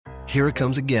Here it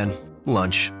comes again.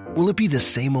 Lunch. Will it be the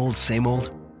same old, same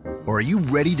old? Or are you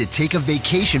ready to take a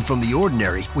vacation from the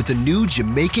ordinary with the new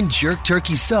Jamaican Jerk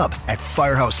Turkey Sub at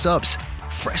Firehouse Subs?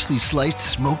 Freshly sliced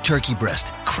smoked turkey breast,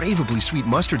 craveably sweet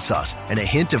mustard sauce, and a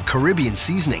hint of Caribbean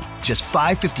seasoning. Just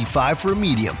 $5.55 for a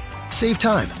medium. Save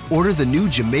time. Order the new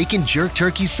Jamaican Jerk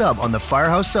Turkey Sub on the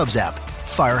Firehouse Subs app.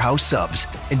 Firehouse Subs.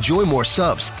 Enjoy more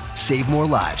subs. Save more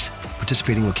lives.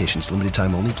 Participating locations. Limited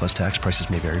time only, plus tax. Prices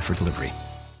may vary for delivery.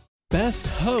 Best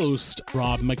host,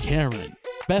 Rob McCarran.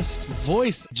 Best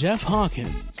voice, Jeff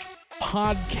Hawkins.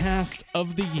 Podcast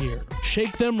of the year,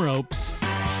 Shake Them Ropes.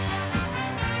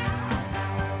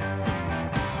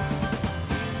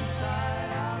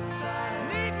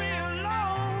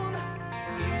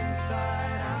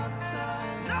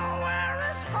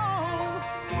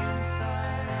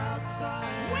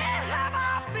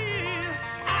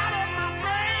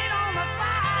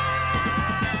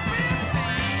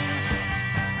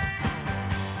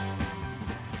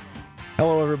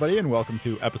 Hello, everybody, and welcome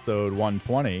to episode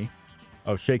 120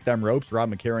 of Shake Them Ropes.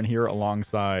 Rob McCarran here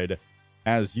alongside,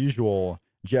 as usual,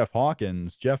 Jeff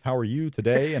Hawkins. Jeff, how are you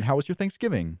today, and how was your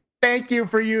Thanksgiving? Thank you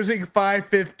for using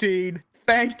 515.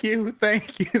 Thank you.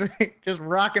 Just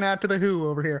rocking out to the Who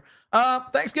over here.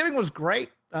 Thanksgiving was great.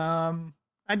 I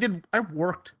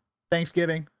worked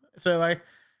Thanksgiving. So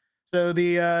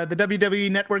the WWE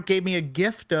Network gave me a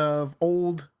gift of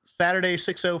old Saturday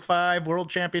 605 World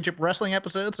Championship Wrestling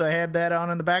episodes. So I had that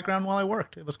on in the background while I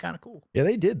worked. It was kind of cool. Yeah,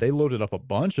 they did. They loaded up a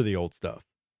bunch of the old stuff.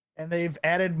 And they've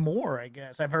added more, I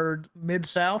guess. I've heard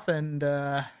Mid-South and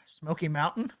Smoky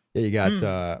Mountain. Yeah, you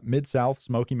got Mid-South,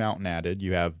 Smoky Mountain added.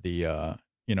 You have the,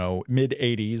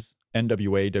 mid-80s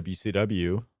NWA,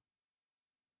 WCW.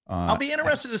 I'll be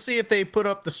interested to see if they put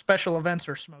up the special events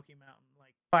for Smoky Mountain,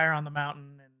 like Fire on the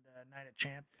Mountain and Night at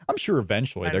Champ. I'm sure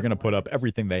eventually they're going to put up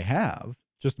everything they have.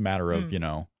 Just a matter of,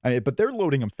 but they're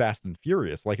loading them fast and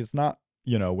furious. Like, it's not,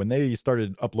 when they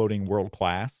started uploading World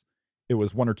Class, it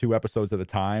was 1 or 2 episodes at a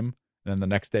time. And then the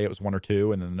next day it was 1 or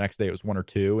 2. And then the next day it was 1 or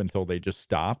 2 until they just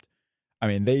stopped. I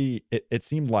mean, it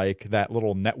seemed like that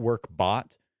little network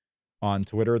bot on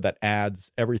Twitter that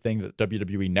adds everything that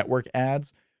WWE Network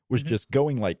adds was just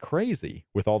going like crazy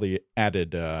with all the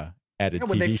added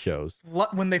TV shows.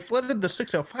 When they flooded the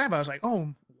 605, I was like,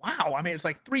 oh, wow. I mean, it's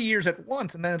like 3 years at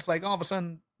once. And then it's like all of a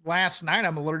sudden last night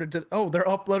I'm alerted to, they're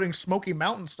uploading Smoky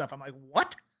Mountain stuff. I'm like,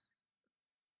 what?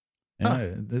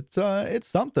 Yeah, it's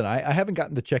something. I haven't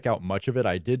gotten to check out much of it.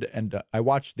 I did, and I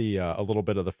watched a little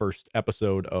bit of the first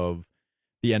episode of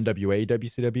the NWA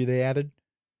WCW they added.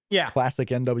 Yeah, classic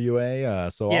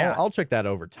NWA. So yeah. I'll check that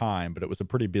over time. But it was a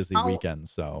pretty busy weekend.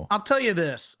 So I'll tell you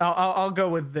this. I'll go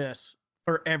with this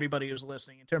for everybody who's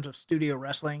listening in terms of studio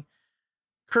wrestling.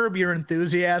 Curb your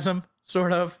enthusiasm,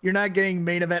 sort of. You're not getting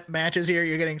main event matches here.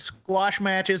 You're getting squash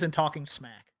matches and talking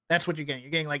smack. That's what you're getting.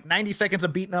 You're getting like 90 seconds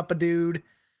of beating up a dude,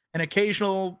 an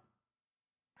occasional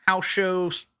house show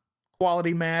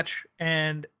quality match,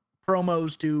 and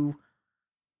promos to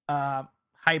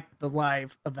hype the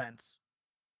live events.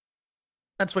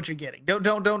 That's what you're getting.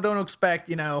 Don't expect,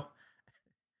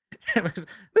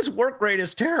 this work rate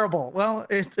is terrible. Well,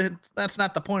 that's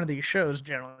not the point of these shows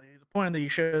generally. The point of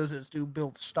these shows is to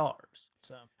build stars.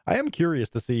 So I am curious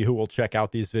to see who will check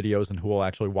out these videos and who will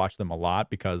actually watch them a lot,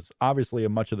 because obviously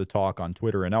much of the talk on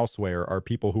Twitter and elsewhere are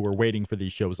people who are waiting for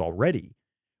these shows already.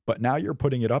 But now you're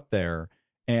putting it up there,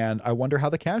 and I wonder how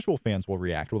the casual fans will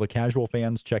react. Will the casual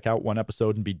fans check out one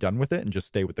episode and be done with it and just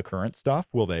stay with the current stuff?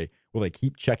 Will they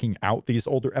keep checking out these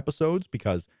older episodes?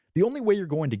 Because the only way you're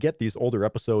going to get these older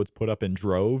episodes put up in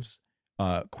droves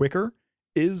quicker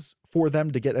is for them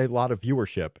to get a lot of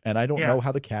viewership. And I don't know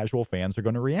how the casual fans are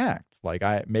going to react. Like,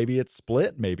 maybe it's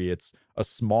split. Maybe it's a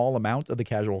small amount of the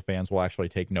casual fans will actually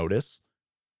take notice.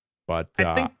 But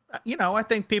I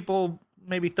think people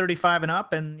maybe 35 and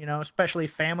up, and, especially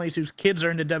families whose kids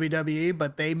are into WWE,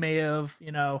 but they may have,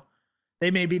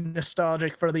 they may be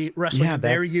nostalgic for the wrestling of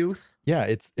their youth. Yeah,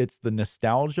 it's the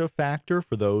nostalgia factor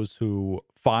for those who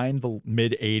find the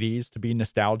mid 80s to be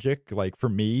nostalgic. Like for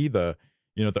me, the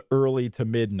early to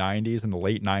mid 90s and the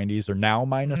late 90s are now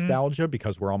my nostalgia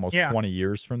because we're almost 20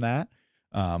 years from that.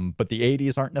 But the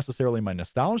 80s aren't necessarily my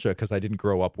nostalgia because I didn't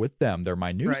grow up with them. They're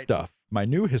my new stuff, my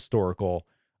new historical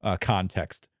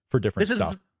context for different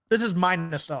stuff. This is my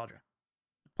nostalgia.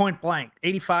 Point blank.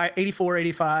 84,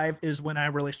 85 is when I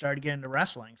really started getting into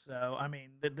wrestling. So, I mean,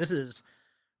 this is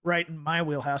right in my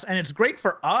wheelhouse. And it's great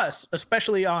for us,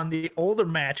 especially on the older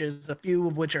matches, a few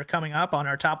of which are coming up on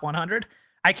our top 100.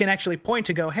 I can actually point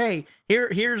to go, hey,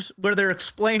 here's where they're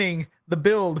explaining the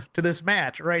build to this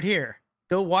match right here.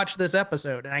 Go watch this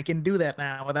episode. And I can do that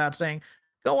now without saying,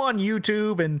 go on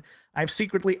YouTube and I've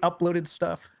secretly uploaded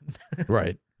stuff.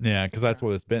 Right. Yeah, because that's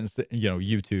what it's been.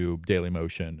 YouTube,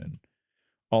 Dailymotion, and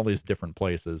all these different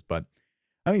places. But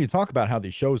I mean, you talk about how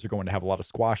these shows are going to have a lot of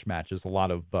squash matches, a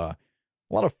lot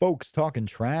of folks talking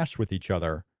trash with each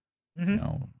other.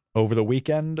 Mm-hmm. Over the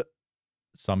weekend,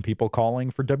 some people calling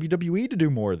for WWE to do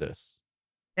more of this.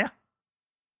 Yeah.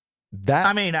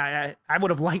 I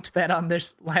would have liked that on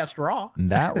this last Raw.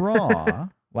 That Raw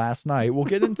last night. We'll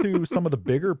get into some of the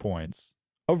bigger points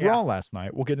of Raw last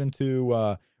night. We'll get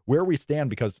into where we stand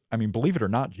because, I mean, believe it or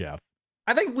not, Jeff,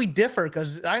 I think we differ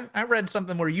because I read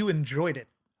something where you enjoyed it.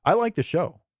 I like the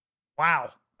show.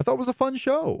 Wow. I thought it was a fun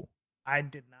show. I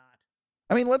did not.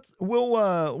 I mean,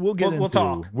 we'll get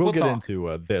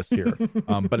into this here.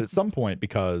 But at some point,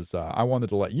 because I wanted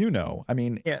to let you know, I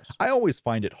mean, yes. I always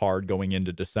find it hard going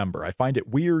into December. I find it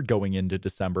weird going into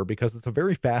December because it's a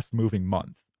very fast moving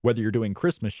month. Whether you're doing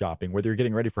Christmas shopping, whether you're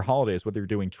getting ready for holidays, whether you're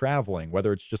doing traveling,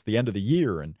 whether it's just the end of the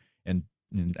year and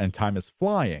time is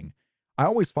flying. I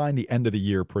always find the end of the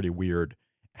year pretty weird,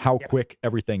 how quick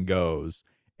everything goes.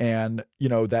 And,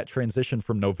 that transition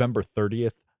from November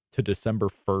 30th to December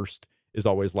 1st is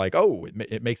always like, oh,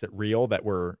 it makes it real that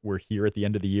we're here at the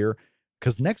end of the year.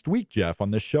 Because next week, Jeff,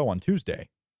 on this show on Tuesday,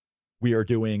 we are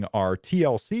doing our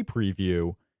TLC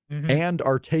preview and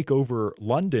our TakeOver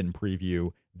London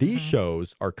preview. These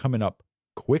shows are coming up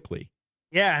quickly.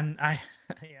 Yeah, and I,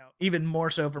 even more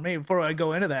so for me, before I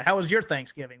go into that, how was your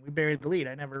Thanksgiving? We buried the lead.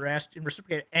 I never asked and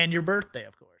reciprocated. And your birthday,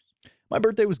 of course. My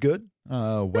birthday was good.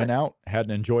 Went out, had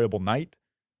an enjoyable night.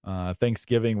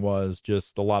 Thanksgiving was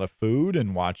just a lot of food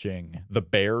and watching the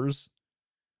Bears.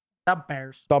 The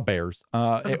Bears.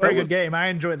 It's a very good game. I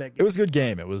enjoyed that game. It was a good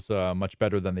game. It was much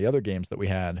better than the other games that we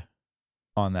had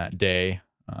on that day.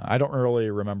 I don't really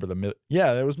remember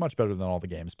it was much better than all the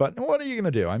games. But what are you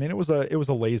going to do? I mean, it was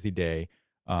a lazy day.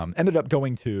 Ended up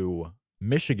going to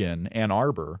Michigan, Ann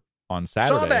Arbor on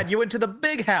Saturday. Saw that. You went to the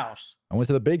big house. I went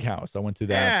to the big house. I went to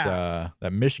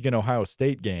that Michigan Ohio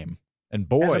State game. And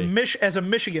boy, as a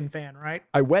Michigan fan, right?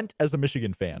 I went as a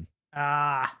Michigan fan.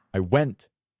 I went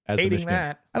as a Michigan.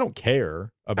 That. I don't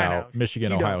care about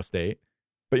Michigan, Ohio State.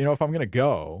 But if I'm going to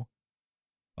go,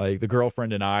 like the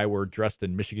girlfriend and I were dressed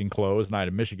in Michigan clothes and I had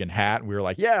a Michigan hat and we were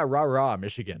like, yeah, rah, rah,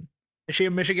 Michigan. Is she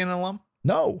a Michigan alum?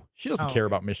 No, she doesn't care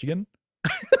about Michigan.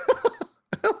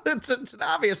 It's an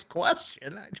obvious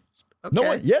question.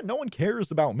 Okay. No one cares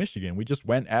about Michigan. We just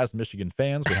went as Michigan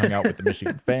fans. We hung out with the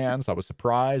Michigan fans. I was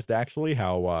surprised actually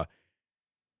how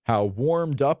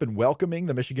warmed up and welcoming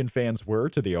the Michigan fans were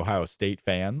to the Ohio State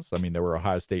fans. I mean, there were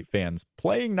Ohio State fans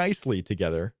playing nicely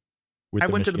together with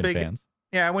the Michigan fans.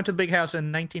 Yeah, I went to the big house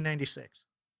in 1996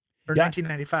 or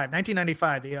 1995.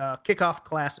 1995, the kickoff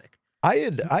classic. I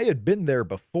had been there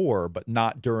before, but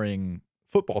not during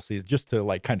football season, just to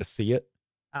like kind of see it.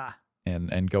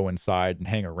 And go inside and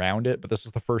hang around it. But this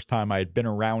was the first time I had been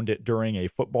around it during a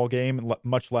football game,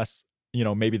 much less,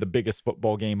 maybe the biggest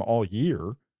football game all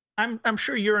year. I'm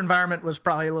sure your environment was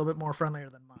probably a little bit more friendlier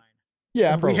than mine.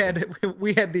 Yeah,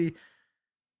 we had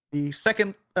the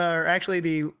second, or actually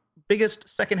the biggest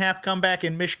second half comeback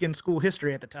in Michigan school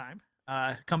history at the time.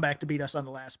 Come back to beat us on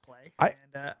the last play.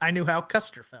 I knew how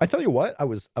Custer felt. I tell you what, I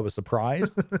was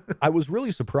surprised. I was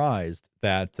really surprised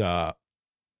that.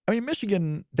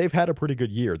 Michigan, they've had a pretty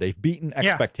good year. They've beaten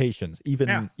expectations,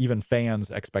 even fans'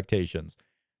 expectations.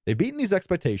 They've beaten these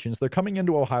expectations. They're coming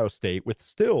into Ohio State with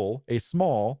still a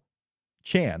small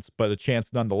chance, but a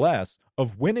chance nonetheless,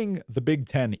 of winning the Big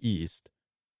Ten East.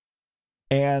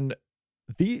 And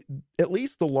at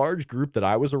least the large group that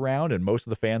I was around and most of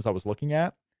the fans I was looking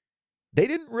at, they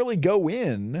didn't really go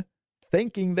in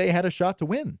thinking they had a shot to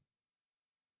win.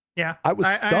 Yeah. I was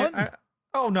stunned.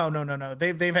 Oh, no.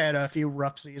 They've had a few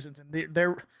rough seasons, and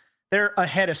they're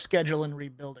ahead of schedule and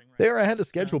rebuilding. Right? They're ahead of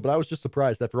schedule, but I was just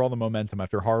surprised after all the momentum,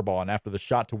 after Harbaugh, and after the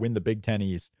shot to win the Big Ten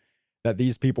East, that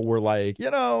these people were like,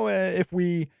 if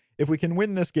we can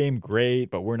win this game,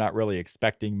 great, but we're not really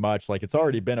expecting much. Like, it's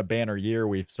already been a banner year.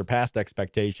 We've surpassed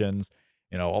expectations.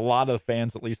 A lot of the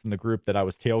fans, at least in the group that I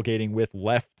was tailgating with,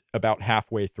 left about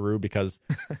halfway through because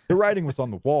the writing was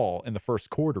on the wall in the first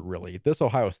quarter, really. This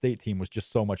Ohio State team was just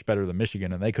so much better than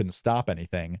Michigan, and they couldn't stop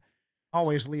anything.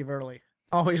 Always leave early.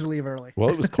 Well,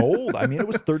 it was cold. I mean, it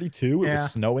was 32. It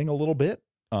was snowing a little bit.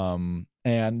 And,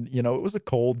 it was a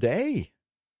cold day.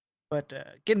 But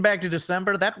getting back to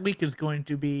December, that week is going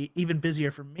to be even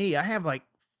busier for me. I have like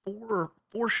four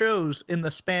shows in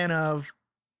the span of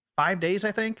 5 days,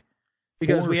 I think.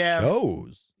 Because we have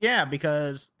shows. Yeah,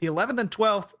 because the 11th and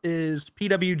 12th is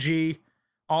PWG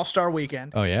All-Star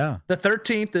Weekend. Oh, yeah. The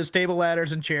 13th is Table,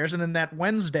 Ladders, and Chairs. And then that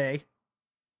Wednesday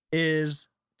is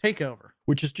TakeOver.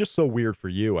 Which is just so weird for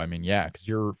you. I mean, yeah, because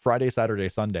you're Friday, Saturday,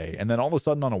 Sunday, and then all of a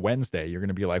sudden on a Wednesday, you're going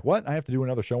to be like, what? I have to do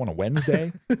another show on a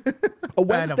Wednesday? A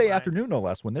Wednesday afternoon, no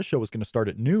less, when this show is going to start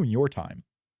at noon your time.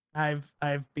 I've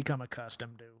become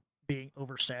accustomed to being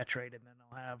oversaturated, and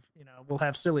then we'll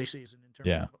have silly season in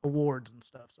terms of awards and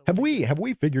stuff. So have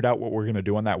we figured out what we're going to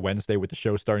do on that Wednesday with the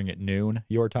show starting at noon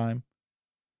your time?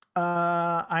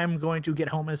 I'm going to get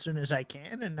home as soon as I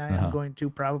can, and I'm going to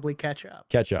probably catch up.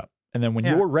 And then when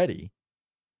you're ready,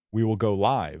 we will go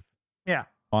live. Yeah.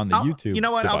 On the YouTube. You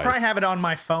know what? Device. I'll probably have it on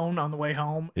my phone on the way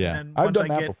home. Yeah. And then I've done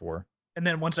that before. And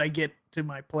then once I get to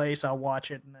my place, I'll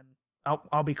watch it, and then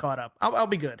I'll be caught up. I'll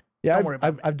be good. Yeah, Don't worry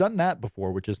about it. I've done that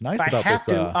before, which is nice if about I have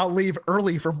this. I'll leave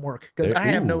early from work because I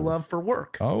have no love for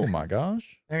work. Oh my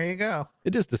gosh. There you go.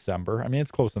 It is December. I mean,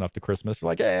 it's close enough to Christmas.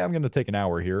 You're like, hey, I'm going to take an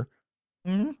hour here.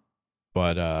 Mm-hmm.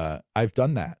 But I've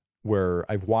done that where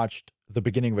I've watched the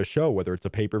beginning of a show, whether it's a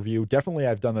pay-per-view. Definitely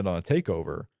I've done it on a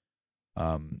takeover.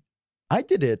 I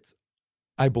did it,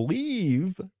 I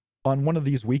believe, on one of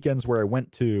these weekends where I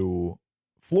went to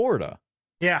Florida.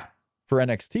 Yeah. For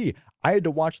NXT. I had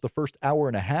to watch the first hour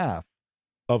and a half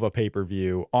of a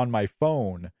pay-per-view on my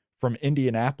phone from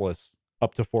Indianapolis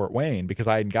up to Fort Wayne because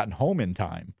I hadn't gotten home in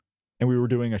time and we were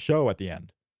doing a show at the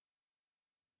end.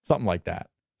 Something like that.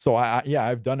 So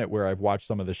I've done it where I've watched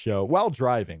some of the show while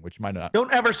driving, which might not.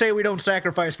 Don't ever say we don't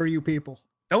sacrifice for you people.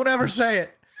 Don't ever say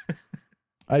it.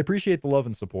 I appreciate the love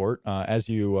and support. As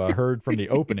you heard from the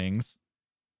openings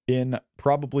in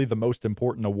probably the most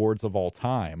important awards of all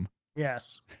time.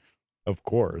 Yes. Of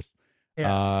course.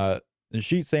 Yeah.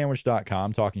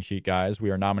 Sheetsandwich.com, Talking Sheet Guys.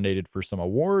 We are nominated for some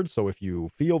awards. So if you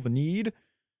feel the need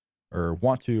or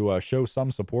want to show some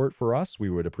support for us, we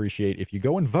would appreciate if you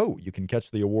go and vote. You can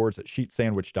catch the awards at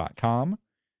sheetsandwich.com.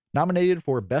 Nominated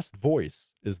for Best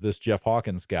Voice is this Jeff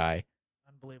Hawkins guy.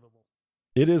 Unbelievable.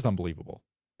 It is unbelievable.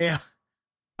 Yeah.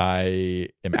 I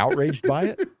am outraged by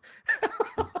it.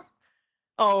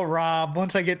 Oh, Rob,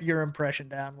 once I get your impression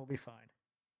down, we'll be fine.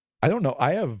 I don't know.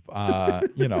 I have,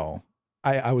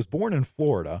 I was born in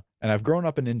Florida and I've grown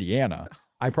up in Indiana.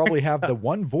 I probably have the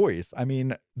one voice. I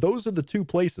mean, those are the two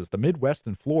places, the Midwest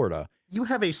and Florida. You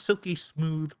have a silky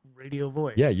smooth radio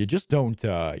voice. Yeah, you just don't,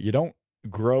 you don't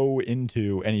grow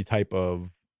into any type of,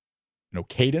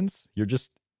 cadence.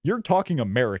 You're talking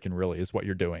American really is what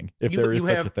you're doing. If there is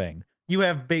such a thing. You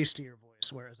have bass to your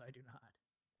voice, whereas I do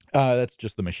not. That's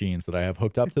just the machines that I have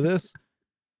hooked up to this.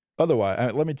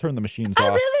 Otherwise, let me turn the machines off. I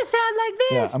really sound like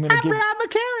this. Yeah, Rob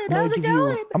McCarran. How's it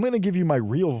going? I'm going to give you my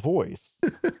real voice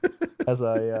as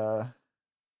I.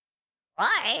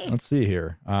 Why? Let's see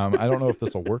here. I don't know if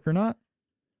this will work or not,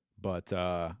 but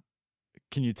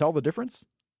can you tell the difference?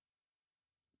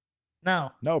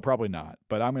 No. No, probably not.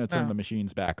 But I'm going to turn the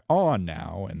machines back on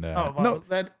now. And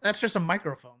that's just a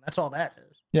microphone. That's all that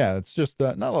is. Yeah, it's just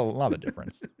not a lot of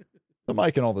difference. The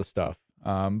mic and all this stuff.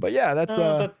 But yeah, that's.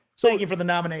 So, thank you for the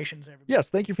nominations, everybody.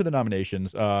 Yes, thank you for the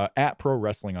nominations. At Pro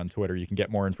Wrestling on Twitter, you can get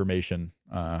more information.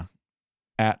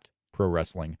 At Pro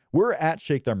Wrestling, we're at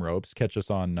Shake Them Ropes. Catch us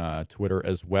on Twitter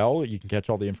as well. You can catch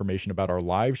all the information about our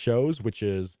live shows, which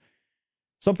is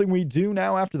something we do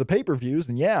now after the pay-per-views.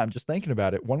 And yeah, I'm just thinking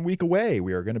about it. 1 week away,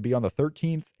 we are going to be on the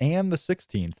 13th and the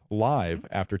 16th live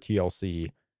after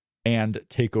TLC and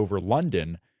Takeover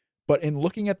London. But in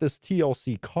looking at this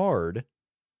TLC card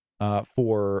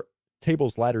for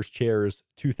Tables, Ladders, Chairs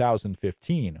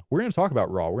 2015, we're going to talk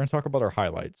about Raw. We're going to talk about our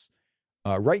highlights.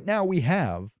 Right now we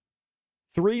have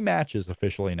 3 matches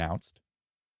officially announced.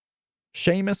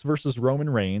 Sheamus versus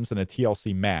Roman Reigns in a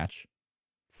TLC match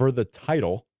for the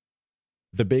title,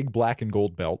 the big black and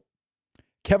gold belt.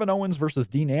 Kevin Owens versus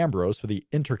Dean Ambrose for the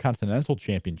Intercontinental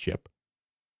Championship.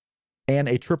 And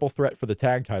a triple threat for the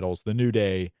tag titles, the New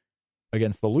Day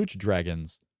against the Lucha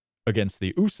Dragons against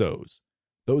the Usos.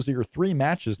 Those are your 3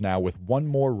 matches now with 1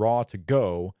 more Raw to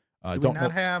go. Do we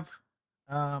not have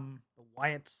the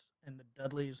Wyatts and the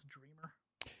Dudleys Dreamer?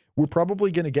 We're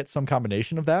probably going to get some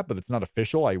combination of that, but it's not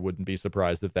official. I wouldn't be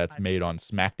surprised if that's made on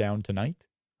SmackDown tonight.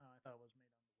 Oh, I thought it was made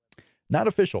on the Not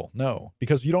official, no.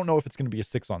 Because you don't know if it's going to be a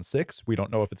 6-on-6. We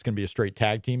don't know if it's going to be a straight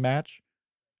tag team match.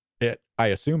 I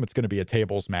assume it's going to be a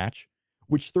tables match,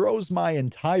 which throws my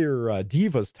entire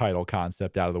Divas title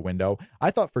concept out of the window.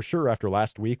 I thought for sure after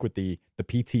last week with the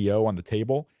PTO on the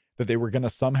table that they were going to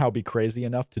somehow be crazy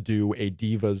enough to do a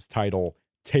Divas title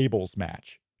tables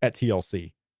match at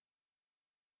TLC.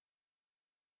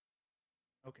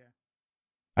 Okay.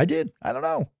 I did. I don't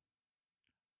know.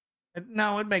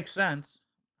 No, it makes sense.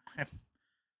 I'm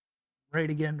ready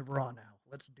to get into Raw now.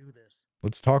 Let's do this.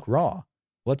 Let's talk Raw.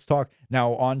 Let's talk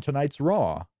now on tonight's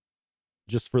Raw.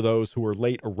 Just for those who are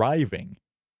late arriving,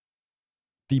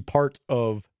 the part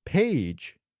of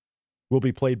Paige will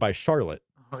be played by Charlotte.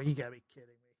 Oh, you gotta be kidding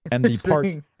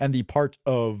me. And the part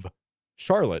of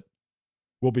Charlotte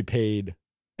will be paid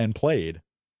and played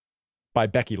by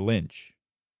Becky Lynch.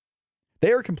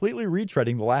 They are completely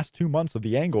retreading the last 2 months of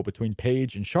the angle between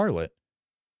Paige and Charlotte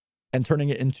and turning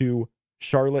it into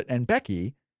Charlotte and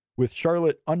Becky, with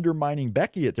Charlotte undermining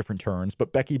Becky at different turns,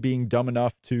 but Becky being dumb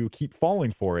enough to keep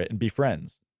falling for it and be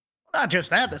friends. Not just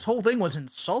that, this whole thing was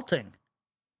insulting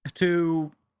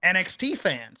to NXT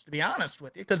fans, to be honest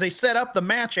with you, because they set up the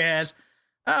match as,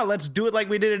 oh, let's do it like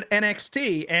we did at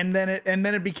NXT, and then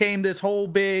it became this whole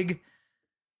big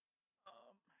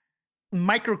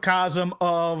microcosm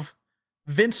of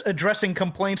Vince addressing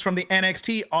complaints from the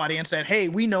NXT audience that, hey,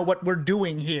 we know what we're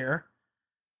doing here.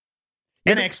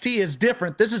 NXT is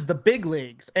different. This is the big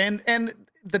leagues, and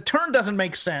the turn doesn't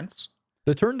make sense.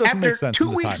 The turn doesn't make sense. 2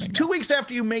 weeks, 2 weeks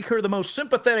after you make her the most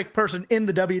sympathetic person in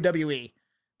the WWE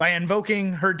by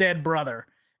invoking her dead brother,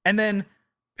 and then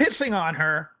pissing on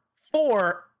her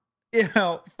for the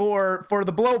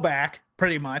blowback,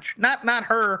 pretty much. Not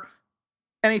her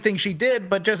anything she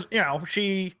did, but just,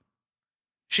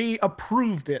 she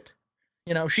approved it.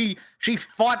 She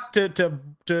fought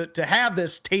to have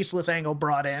this tasteless angle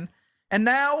brought in, and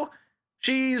now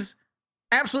she's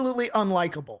absolutely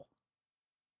unlikable.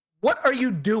 What are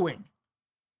you doing?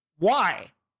 Why?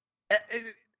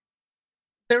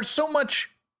 There's so much,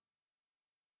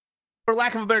 for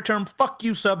lack of a better term, fuck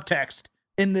you subtext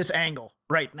in this angle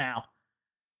right now.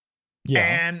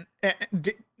 Yeah.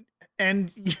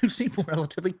 And you seem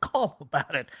relatively calm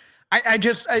about it. I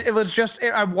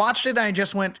watched it and I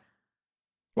just went,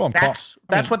 well, that's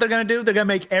what they're going to do. They're going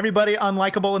to make everybody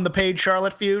unlikable in the Paige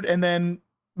Charlotte feud and then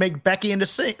make Becky into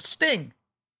Sting.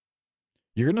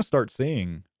 You're going to start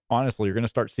seeing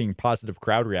positive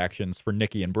crowd reactions for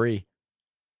Nikki and Brie.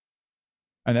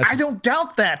 And I don't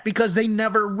doubt that, because they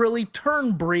never really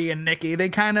turn Brie and Nikki. They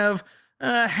kind of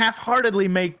half-heartedly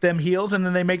make them heels, and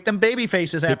then they make them baby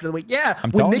faces after the week. Yeah,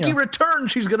 when Nikki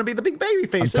returns, she's going to be the big baby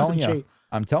face, isn't she?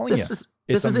 I'm telling you.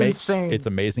 This is insane. It's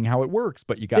amazing how it works,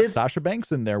 but you got Sasha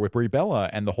Banks in there with Brie Bella,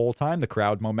 and the whole time the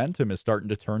crowd momentum is starting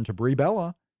to turn to Brie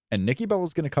Bella, and Nikki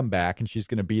Bella's going to come back, and she's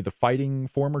going to be the fighting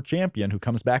former champion who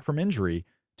comes back from injury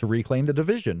to reclaim the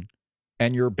division.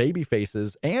 And your baby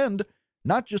faces, and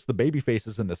not just the baby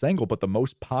faces in this angle, but the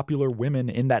most popular women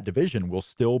in that division will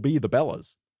still be the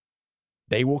Bellas.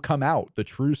 They will come out, the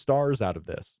true stars out of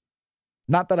this.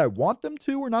 Not that I want them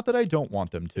to, or not that I don't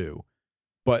want them to,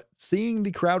 but seeing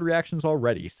the crowd reactions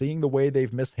already, seeing the way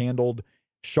they've mishandled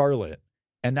Charlotte,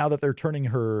 and now that they're turning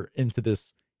her into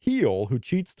this heel who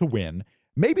cheats to win,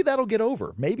 maybe that'll get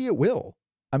over. Maybe it will.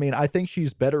 I mean, I think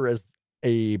she's better as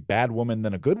a bad woman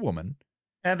than a good woman.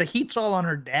 And the heat's all on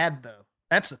her dad, though.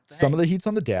 That's the thing. Some of the heat's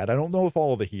on the dad. I don't know if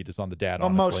all of the heat is on the dad,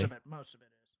 honestly. Most of it is.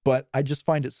 But I just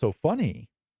find it so funny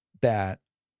that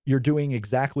you're doing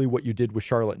exactly what you did with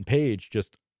Charlotte and Paige.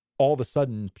 Just all of a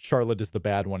sudden, Charlotte is the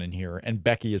bad one in here, and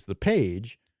Becky is the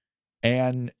Paige.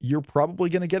 And you're probably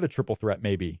going to get a triple threat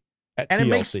maybe at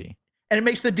TLC. It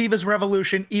makes the Divas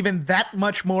Revolution even that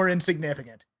much more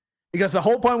insignificant. Because the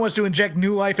whole point was to inject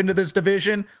new life into this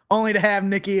division, only to have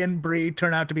Nikki and Brie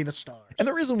turn out to be the stars. And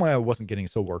the reason why I wasn't getting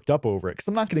so worked up over it, because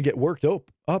I'm not going to get worked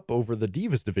up over the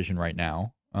Divas division right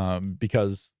now.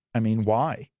 Because, I mean,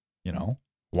 why?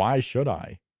 Why should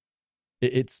I?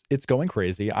 It's going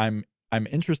crazy. I'm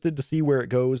interested to see where it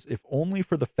goes, if only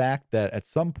for the fact that at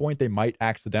some point they might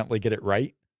accidentally get it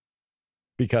right.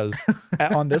 Because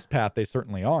on this path, they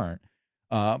certainly aren't.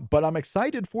 But I'm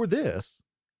excited for this.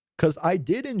 Because I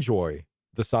did enjoy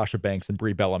the Sasha Banks and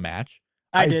Brie Bella match.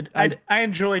 I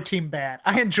enjoy Team Bad.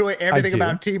 I enjoy everything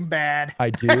about Team Bad.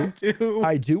 I do.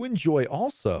 I do enjoy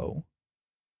also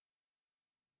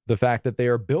the fact that they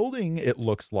are building, it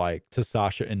looks like, to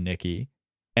Sasha and Nikki.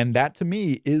 And that, to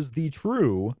me, is the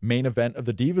true main event of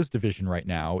the Divas division right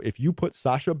now. If you put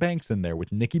Sasha Banks in there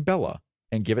with Nikki Bella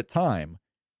and give it time,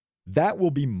 that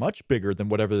will be much bigger than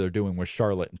whatever they're doing with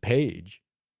Charlotte and Paige.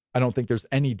 I don't think there's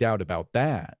any doubt about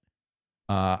that.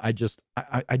 I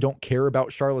don't care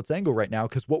about Charlotte's angle right now,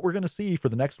 because what we're going to see for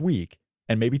the next week,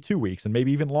 and maybe 2 weeks, and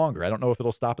maybe even longer, I don't know if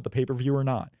it'll stop at the pay-per-view or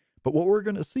not, but what we're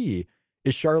going to see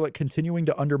is Charlotte continuing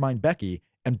to undermine Becky,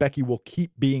 and Becky will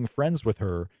keep being friends with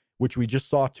her, which we just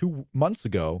saw 2 months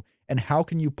ago. And how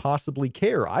can you possibly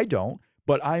care? I don't,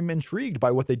 but I'm intrigued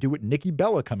by what they do with Nikki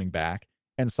Bella coming back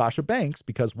and Sasha Banks,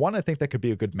 because one, I think that could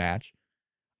be a good match.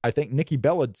 I think Nikki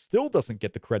Bella still doesn't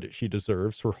get the credit she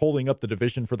deserves for holding up the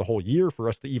division for the whole year for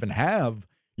us to even have,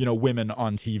 women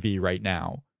on TV right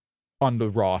now on the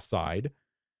Raw side.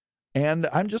 And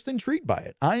I'm just intrigued by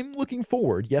it. I'm looking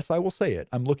forward. Yes, I will say it.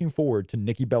 I'm looking forward to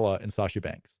Nikki Bella and Sasha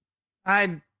Banks.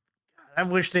 I I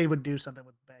wish they would do something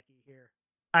with Becky here.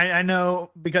 I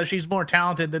know because she's more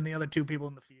talented than the other two people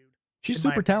in the feud. She's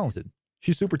super talented.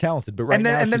 She's super talented, but right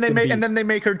now and then they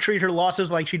make her treat her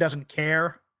losses like she doesn't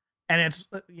care, and it's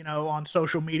on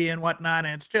social media and whatnot,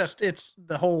 and it's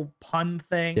the whole pun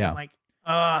thing. Yeah. I'm like,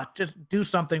 just do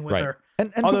something with her.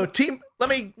 And although let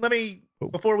me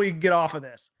before we get off of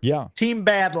this, Team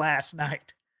Bad last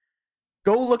night.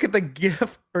 Go look at the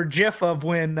GIF of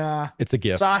when it's a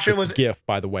GIF. Sasha was GIF,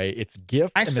 by the way. It's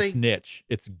GIF and it's niche.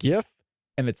 It's GIF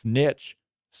and it's niche.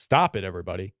 Stop it,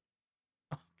 everybody.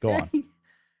 Go on.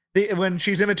 When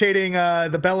she's imitating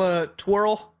the Bella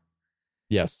twirl.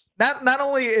 Yes. Not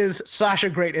only is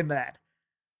Sasha great in that,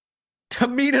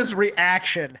 Tamina's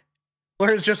reaction,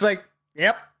 where it's just like,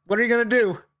 "Yep, what are you gonna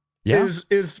do?"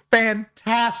 is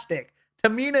fantastic.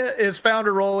 Tamina has found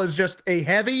her role as just a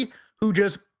heavy who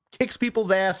just kicks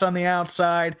people's ass on the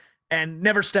outside and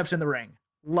never steps in the ring.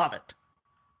 Love it.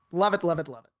 Love it, love it,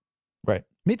 love it. Right.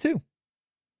 Me too.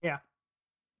 Yeah.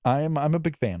 I'm a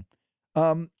big fan.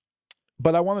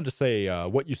 But I wanted to say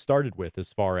what you started with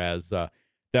as far as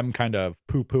them kind of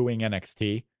poo-pooing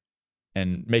NXT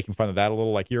and making fun of that a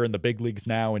little, like you're in the big leagues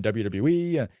now in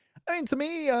WWE. I mean, to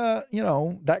me,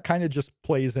 that kind of just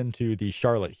plays into the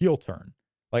Charlotte heel turn.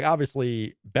 Like,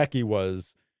 obviously, Becky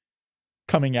was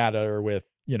coming at her with,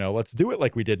 let's do it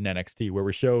like we did in NXT, where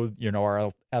we showed,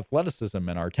 our athleticism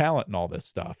and our talent and all this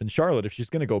stuff. And Charlotte, if she's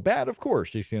going to go bad, of course,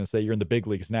 she's going to say you're in the big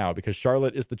leagues now, because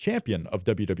Charlotte is the champion of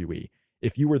WWE.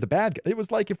 If you were the bad guy, it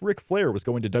was like if Ric Flair was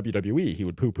going to WWE, he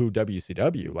would poo-poo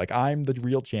WCW. Like, I'm the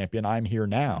real champion. I'm here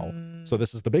now. So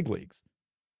this is the big leagues.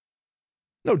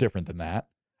 No different than that.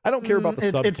 I don't care about the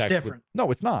subtext. It's different.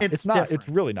 No, it's not. It's not. Different. It's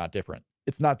really not different.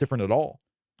 It's not different at all.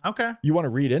 Okay. You want to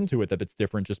read into it that it's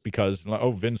different just because,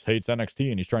 Vince hates NXT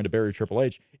and he's trying to bury Triple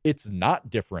H. It's not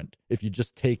different if you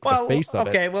just take the face of it.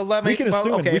 Okay, well, we can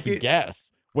assume and we can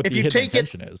guess what the hidden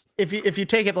intention is. If you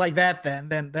take it like that,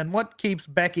 then what keeps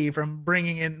Becky from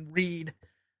bringing in Reed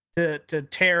to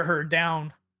tear her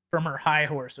down from her high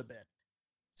horse a bit?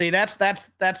 See, that's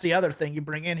the other thing you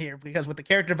bring in here, because with the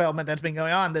character development that's been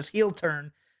going on, this heel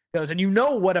turn goes, and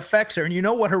what affects her, and you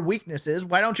know what her weakness is.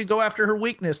 Why don't you go after her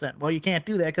weakness then? Well, you can't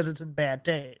do that because it's in bad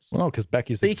taste. Well, no, because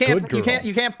Becky's a good girl.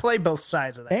 You can't play both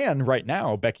sides of that. And right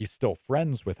now, Becky's still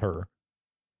friends with her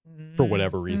for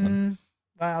whatever reason.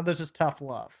 Wow, this is tough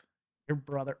love. Your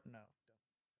brother,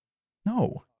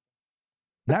 no.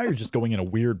 Now you're just going in a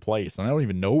weird place, and I don't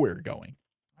even know where you're going.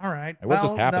 All right, what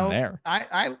just happened there?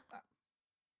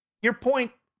 Your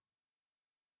point.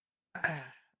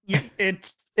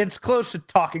 It's close to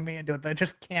talking me into it, but I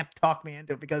just can't talk me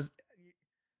into it, because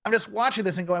I'm just watching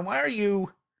this and going, why are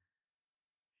you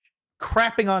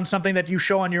crapping on something that you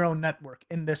show on your own network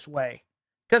in this way?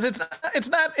 Because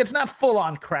it's not full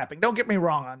on crapping. Don't get me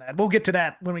wrong on that. We'll get to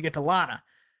that when we get to Lana.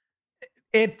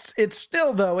 It's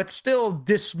still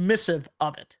dismissive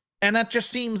of it. And that just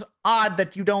seems odd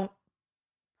that you don't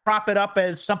prop it up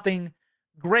as something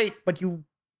great, but you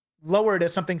lower it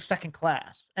as something second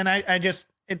class. And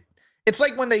it's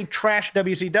like when they trash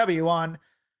WCW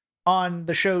on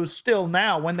the shows still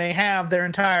now, when they have their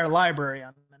entire library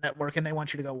on the network and they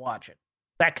want you to go watch it.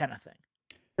 That kind of thing.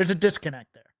 There's a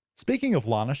disconnect there. Speaking of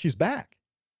Lana, she's back.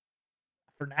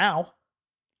 For now.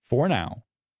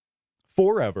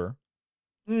 Forever.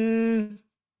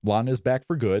 Lana is back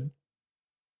for good.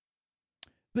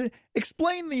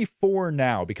 Explain the for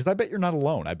now, because I bet you're not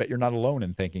alone. I bet you're not alone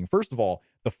in thinking, first of all,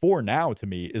 the for now to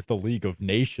me is the League of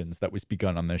Nations that was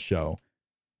begun on this show.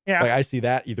 Yeah. Like, I see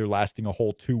that either lasting a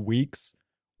whole 2 weeks,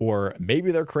 or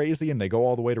maybe they're crazy and they go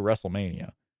all the way to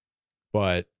WrestleMania.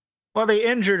 But well, they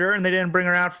injured her and they didn't bring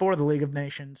her out for the League of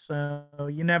Nations. So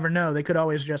you never know. They could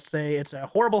always just say it's a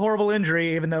horrible, horrible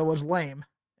injury, even though it was lame,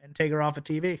 and take her off of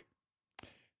TV.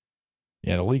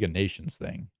 Yeah, the League of Nations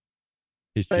thing.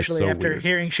 Especially just so after weird.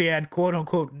 hearing she had quote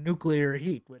unquote nuclear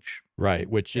heat, which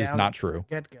is not true.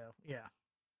 Get go, yeah.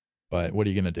 But what are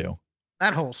you gonna do?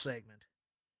 That whole segment.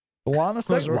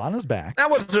 Lana's back. That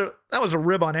was a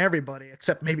rib on everybody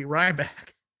except maybe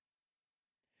Ryback.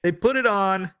 They put it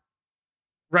on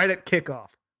right at kickoff.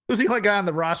 Who's the only guy on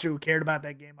the roster who cared about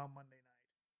that game on Monday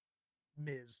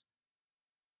night? Miz.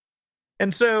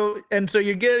 And so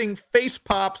you're getting face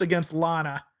pops against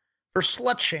Lana for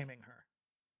slut shaming her.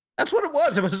 That's what it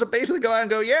was. It was basically go out and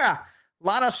go, yeah,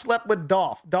 Lana slept with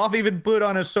Dolph. Dolph even put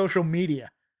on his social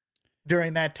media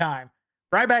during that time.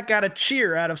 Ryback got a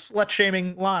cheer out of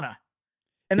slut-shaming Lana.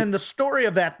 And then the story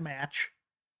of that match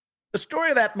is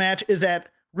that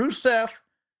Rusev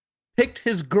picked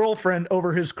his girlfriend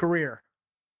over his career.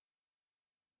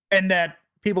 And that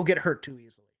people get hurt too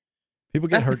easily. People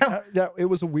get hurt. Yeah, it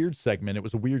was a weird segment. It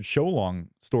was a weird show-long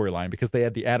storyline because they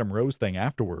had the Adam Rose thing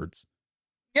afterwards.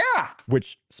 Yeah.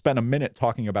 Which spent a minute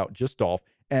talking about just Dolph.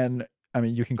 And, I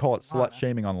mean, you can call it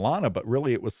slut-shaming on Lana, but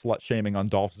really it was slut-shaming on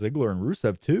Dolph Ziggler and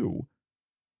Rusev, too.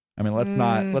 I mean, let's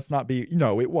not be,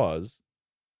 it was.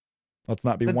 Let's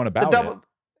not be one about it.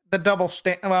 The double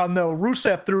stand. Well, no,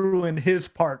 Rusev threw in his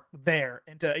part there.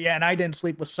 And I didn't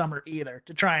sleep with Summer either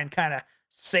to try and kind of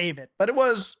save it. But it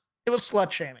was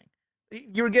slut-shaming.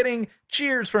 You were getting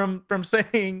cheers from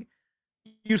saying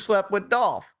you slept with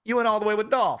Dolph. You went all the way with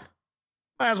Dolph.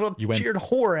 Might as well cheered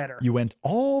whore at her. You went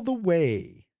all the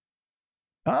way.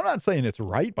 I'm not saying it's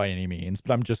right by any means,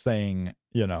 but I'm just saying,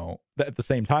 that at the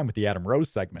same time with the Adam Rose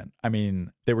segment, I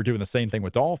mean, they were doing the same thing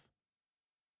with Dolph,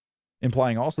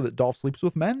 implying also that Dolph sleeps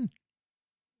with men.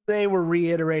 They were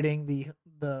reiterating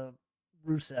the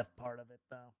Rusev part of it,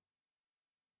 though,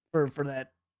 for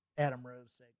that Adam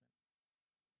Rose segment.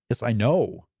 Yes, I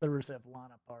know. The Rusev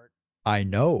Lana part. I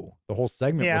know. The whole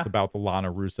segment was about the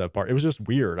Lana Rusev part. It was just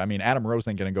weird. I mean, Adam Rose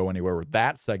ain't going to go anywhere with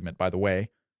that segment, by the way.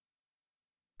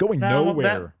 Going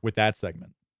nowhere with that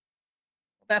segment.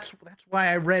 That's why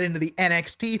I read into the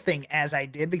NXT thing as I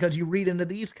did, because you read into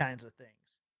these kinds of things.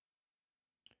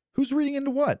 Who's reading into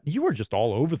what? You are just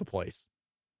all over the place.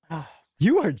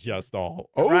 You are just all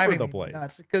over the place.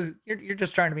 Because you're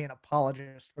just trying to be an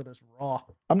apologist for this Raw.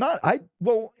 I'm not.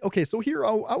 Okay, so here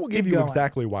I will give you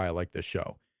exactly why I like this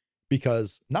show.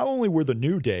 Because not only were the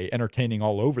New Day entertaining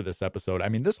all over this episode, I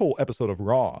mean, this whole episode of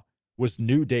Raw was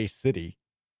New Day City.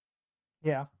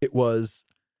 Yeah. It was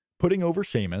putting over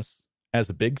Sheamus as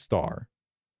a big star,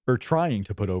 or trying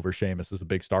to put over Sheamus as a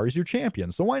big star. He's your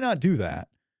champion, so why not do that?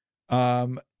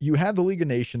 You had the League of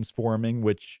Nations forming,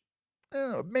 which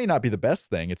may not be the best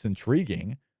thing. It's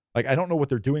intriguing. Like, I don't know what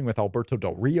they're doing with Alberto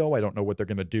Del Rio. I don't know what they're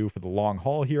going to do for the long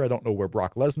haul here. I don't know where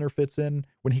Brock Lesnar fits in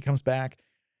when he comes back.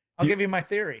 I'll give you my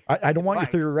theory. I don't want your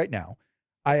theory right now.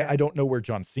 I don't know where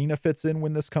John Cena fits in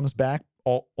when this comes back,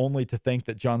 only to think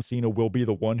that John Cena will be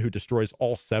the one who destroys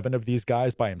all 7 of these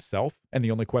guys by himself. And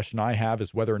the only question I have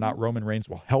is whether or not Roman Reigns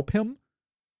will help him,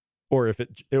 or if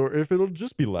it'll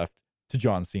just be left to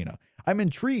John Cena. I'm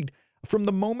intrigued. From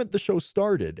the moment the show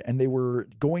started and they were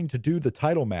going to do the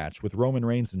title match with Roman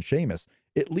Reigns and Sheamus,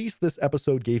 at least this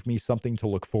episode gave me something to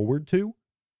look forward to.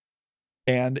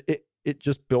 And it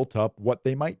just built up what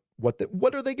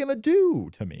are they going to do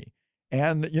to me?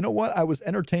 And you know what? I was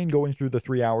entertained going through the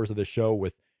 3 hours of the show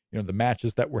with, the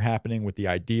matches that were happening, with the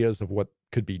ideas of what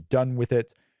could be done with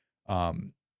it. I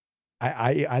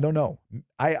don't know.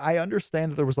 I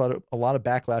understand that there was a lot of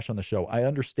backlash on the show. I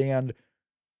understand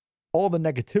all the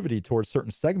negativity towards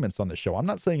certain segments on the show. I'm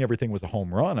not saying everything was a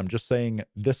home run. I'm just saying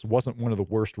this wasn't one of the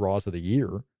worst Raws of the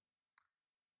year.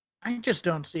 I just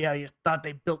don't see how you thought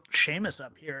they built Sheamus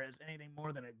up here as anything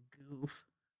more than a goof.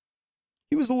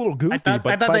 He was a little goofy. I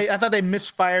thought they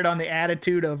misfired on the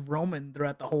attitude of Roman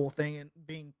throughout the whole thing, and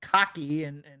being cocky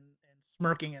and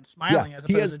smirking and smiling as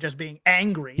opposed to just being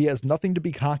angry. He has nothing to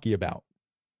be cocky about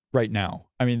right now.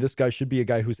 I mean, this guy should be a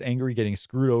guy who's angry, getting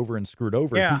screwed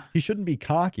over. Yeah. He shouldn't be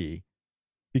cocky,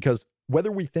 because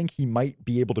whether we think he might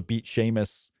be able to beat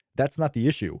Sheamus, that's not the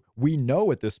issue. We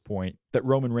know at this point that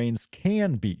Roman Reigns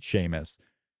can beat Sheamus.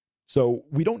 So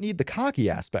we don't need the cocky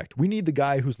aspect. We need the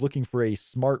guy who's looking for a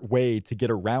smart way to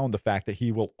get around the fact that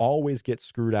he will always get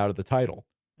screwed out of the title.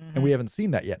 Mm-hmm. And we haven't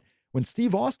seen that yet. When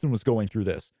Steve Austin was going through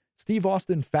this, Steve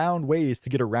Austin found ways to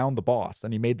get around the boss,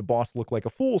 and he made the boss look like a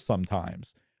fool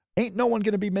sometimes. Ain't no one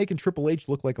going to be making Triple H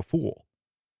look like a fool.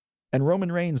 And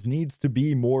Roman Reigns needs to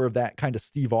be more of that kind of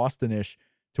Steve Austin-ish,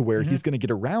 to where he's going to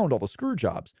get around all the screw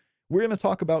jobs. We're going to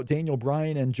talk about Daniel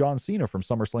Bryan and John Cena from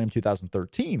SummerSlam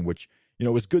 2013, which,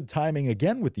 is good timing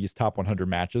again with these top 100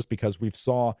 matches, because we've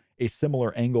saw a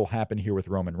similar angle happen here with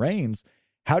Roman Reigns.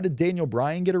 How did Daniel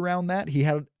Bryan get around that? He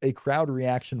had a crowd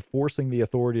reaction forcing the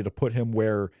Authority to put him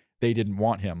where they didn't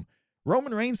want him.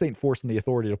 Roman Reigns ain't forcing the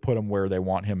Authority to put him where they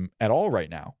want him at all right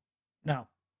now. No.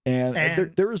 And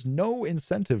there is no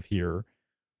incentive here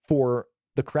for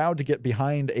the crowd to get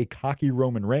behind a cocky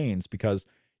Roman Reigns, because,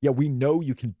 we know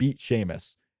you can beat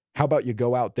Sheamus. How about you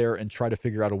go out there and try to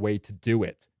figure out a way to do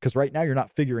it? Because right now you're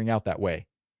not figuring out that way.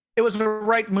 It was the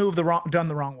right move, done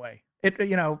the wrong way.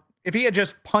 If he had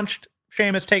just punched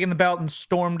Sheamus, taken the belt, and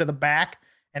stormed to the back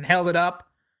and held it up,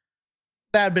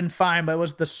 that'd been fine. But it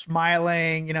was the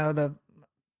smiling, the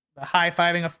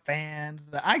high-fiving of fans.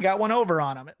 I got one over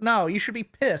on him. No, you should be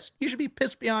pissed. You should be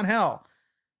pissed beyond hell.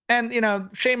 And,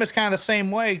 Sheamus kind of the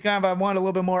same way. Kind of, I wanted a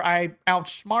little bit more, I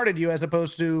outsmarted you, as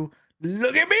opposed to,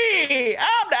 look at me,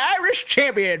 I'm the Irish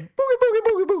champion. Booga, booga,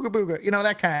 booga, booga, booga.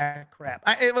 That kind of crap.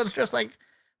 It was just like,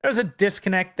 there's a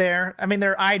disconnect there. I mean,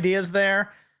 there are ideas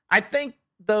there. I think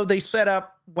though they set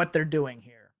up what they're doing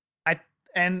here.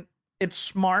 And it's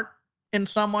smart in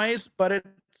some ways, but it's,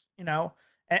 you know,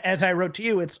 as I wrote to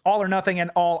you, it's all or nothing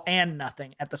and all and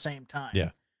nothing at the same time. Yeah.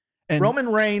 And Roman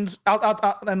Reigns,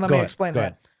 and let me explain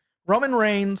that. Roman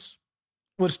Reigns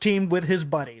was teamed with his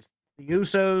buddies, the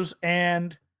Usos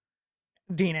and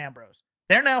Dean Ambrose.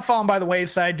 They're now falling by the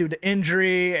wayside due to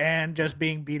injury and just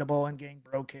being beatable and getting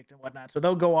bro kicked and whatnot. So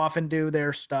they'll go off and do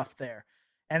their stuff there.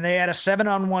 And they had a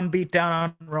 7-on-1 beatdown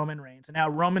on Roman Reigns. And now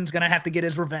Roman's going to have to get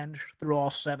his revenge through all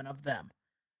 7 of them.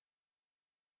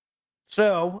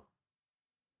 So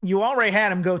you already had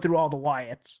him go through all the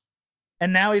Wyatts.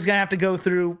 And now he's going to have to go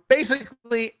through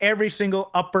basically every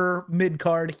single upper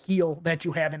mid-card heel that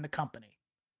you have in the company.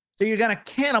 So you're going to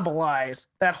cannibalize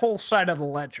that whole side of the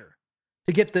ledger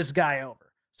to get this guy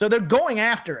over. So they're going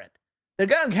after it. They're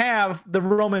going to have the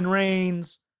Roman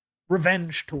Reigns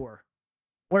revenge tour,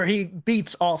 where he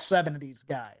beats all 7 of these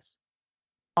guys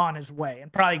on his way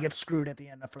and probably gets screwed at the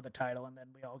end for the title, and then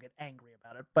we all get angry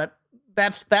about it. But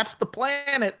that's the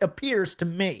plan, it appears to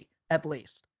me, at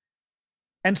least.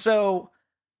 And so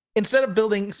instead of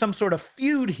building some sort of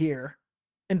feud here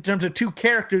in terms of 2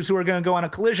 characters who are going to go on a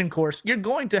collision course, you're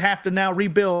going to have to now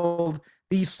rebuild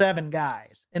these 7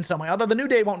 guys in some way. Although the New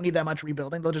Day won't need that much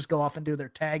rebuilding. They'll just go off and do their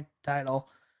tag title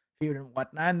feud and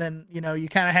whatnot. And then, you know, you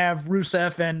kind of have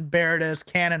Rusev and Barrett as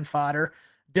cannon fodder,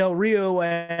 Del Rio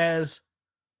as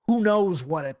who knows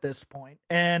what at this point,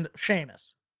 and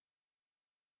Sheamus.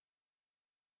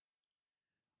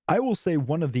 I will say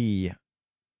one of the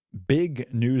big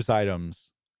news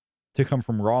items to come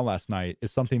from Raw last night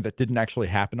is something that didn't actually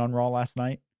happen on Raw last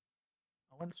night.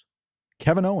 Owens?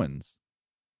 Kevin Owens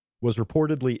was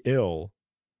reportedly ill,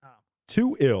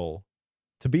 too ill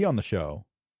to be on the show.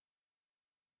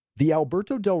 The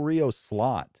Alberto Del Rio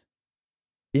slot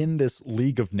in this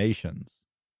League of Nations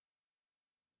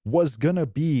was going to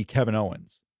be Kevin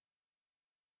Owens.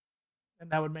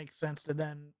 And that would make sense to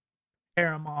then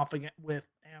pair him off again with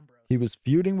Ambrose. He was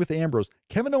feuding with Ambrose.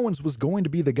 Kevin Owens was going to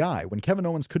be the guy. When Kevin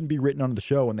Owens couldn't be written on the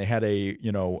show and they had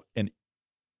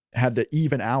had to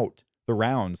even out the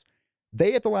rounds,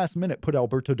 they at the last minute put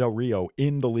Alberto Del Rio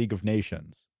in the League of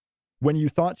Nations. When you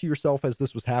thought to yourself as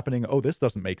this was happening, oh, this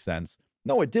doesn't make sense.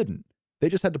 No, it didn't. They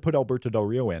just had to put Alberto Del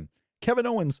Rio in. Kevin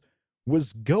Owens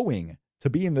was going to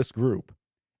be in this group.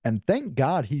 And thank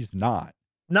God he's not.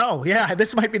 No, yeah,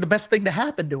 this might be the best thing to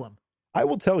happen to him. I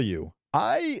will tell you,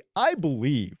 I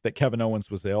believe that Kevin Owens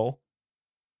was ill,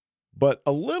 but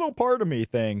a little part of me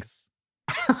thinks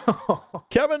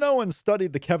Kevin Owens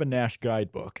studied the Kevin Nash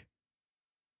guidebook.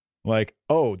 Like,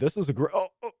 oh, this is a great,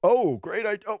 great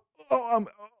idea.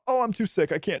 I'm too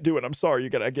sick. I can't do it. I'm sorry. You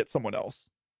got to get someone else.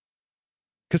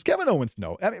 Because Kevin Owens,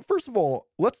 no. I mean, first of all,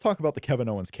 let's talk about the Kevin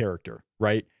Owens character,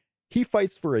 right? He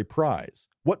fights for a prize.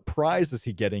 What prize is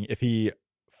he getting if he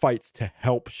fights to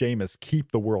help Sheamus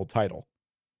keep the world title?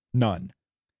 None.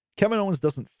 Kevin Owens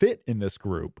doesn't fit in this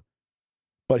group,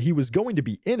 but he was going to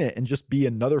be in it and just be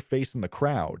another face in the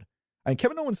crowd. And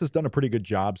Kevin Owens has done a pretty good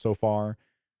job so far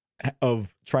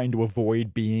of trying to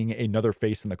avoid being another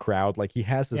face in the crowd. Like, he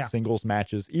has his singles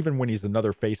matches. Even when he's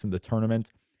another face in the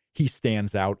tournament, he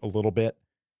stands out a little bit.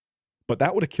 But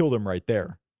that would have killed him right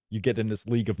there. You get in this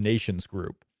League of Nations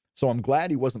group. So I'm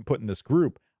glad he wasn't put in this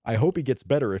group. I hope he gets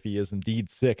better if he is indeed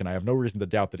sick, and I have no reason to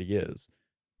doubt that he is.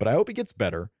 But I hope he gets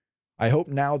better. I hope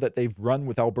now that they've run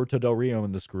with Alberto Del Rio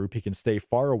in this group, he can stay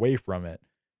far away from it.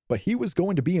 But he was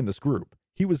going to be in this group.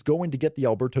 He was going to get the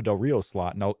Alberto Del Rio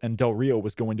slot, and Del Rio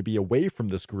was going to be away from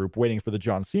this group waiting for the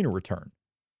John Cena return.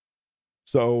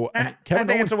 So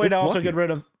Kevin Owens, it's a way to also get rid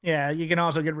of, you can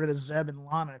also get rid of Zeb and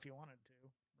Lana if you wanted to.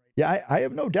 Yeah, I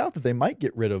have no doubt that they might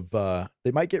get rid of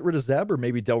Zeb, or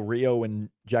maybe Del Rio and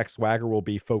Jack Swagger will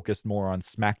be focused more on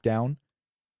SmackDown,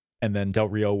 and then Del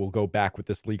Rio will go back with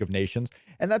this League of Nations.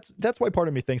 And that's why part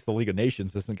of me thinks the League of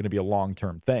Nations isn't going to be a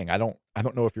long-term thing. I don't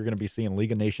know if you're going to be seeing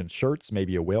League of Nations shirts.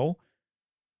 Maybe you will.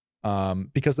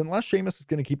 Because unless Sheamus is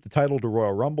going to keep the title to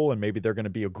Royal Rumble, and maybe they're going to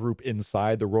be a group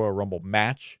inside the Royal Rumble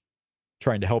match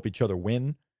trying to help each other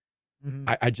win,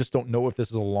 I just don't know if this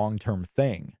is a long-term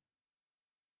thing.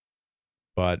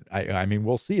 But I mean,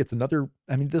 we'll see. It's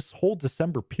this whole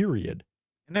December period.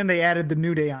 And then they added the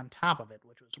New Day on top of it,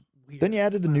 which was weird. Then you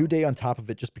added the New Day on top of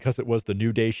it just because it was the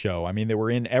New Day show. I mean, they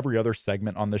were in every other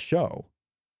segment on the show.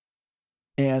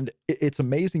 And it's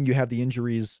amazing you have the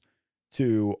injuries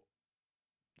to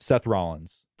Seth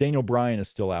Rollins. Daniel Bryan is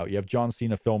still out. You have John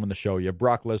Cena filming the show. You have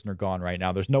Brock Lesnar gone right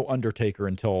now. There's no Undertaker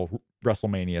until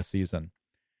WrestleMania season.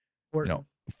 Orton.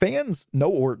 No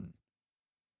Orton.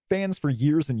 Fans for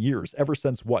years and years, ever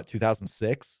since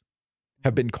 2006?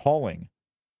 have been calling,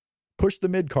 push the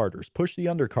mid-carders, push the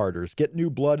undercarders, get new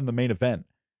blood in the main event.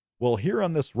 Well, here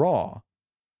on this Raw,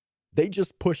 they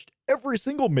just pushed every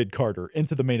single mid-carder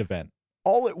into the main event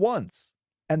all at once.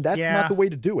 And that's not the way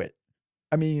to do it.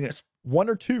 I mean, one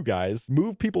or two guys,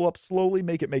 move people up slowly,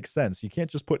 make it make sense. You can't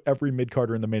just put every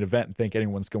mid-carder in the main event and think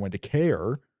anyone's going to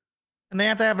care. And they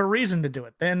have to have a reason to do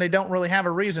it. Then they don't really have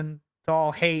a reason to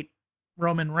all hate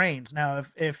Roman Reigns. Now,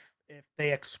 if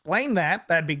they explain that,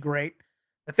 that'd be great.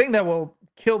 The thing that will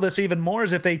kill this even more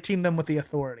is if they team them with the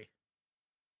Authority.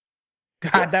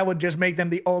 God, that would just make them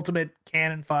the ultimate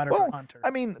cannon fodder for Hunter. I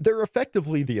mean, they're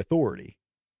effectively the Authority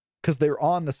because they're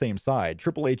on the same side.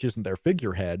 Triple H isn't their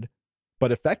figurehead,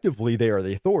 but effectively they are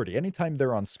the Authority. Anytime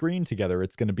they're on screen together,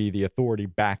 it's going to be the Authority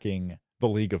backing the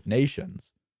League of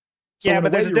Nations. So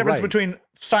but there's a difference between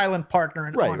silent partner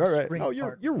and on-screen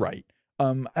partner. You're right.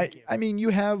 I mean, you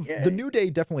have the New Day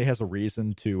definitely has a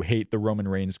reason to hate the Roman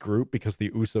Reigns group because the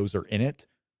Usos are in it.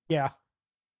 Yeah.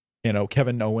 You know,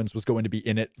 Kevin Owens was going to be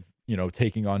in it, you know,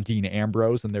 taking on Dean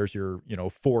Ambrose, and there's your, you know,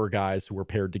 four guys who were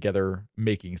paired together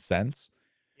making sense.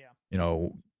 Yeah. You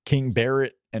know, King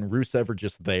Barrett and Rusev are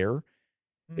just there.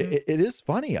 Mm-hmm. It is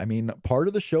funny. I mean, part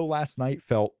of the show last night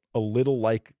felt a little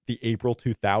like the April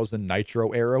 2000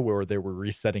 Nitro era where they were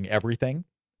resetting everything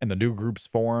and the new groups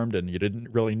formed and you didn't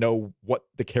really know what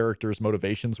the characters'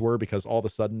 motivations were because all of a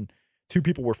sudden two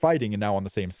people were fighting and now on the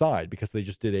same side because they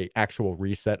just did a actual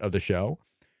reset of the show.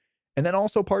 And then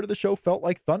also part of the show felt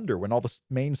like Thunder when all the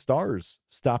main stars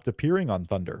stopped appearing on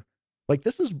Thunder. Like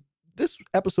this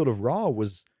episode of Raw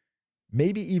was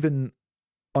maybe even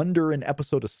under an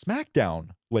episode of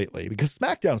SmackDown lately because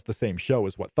SmackDown's the same show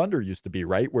as what Thunder used to be,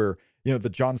 right? Where, you know, the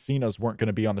John Cena's weren't going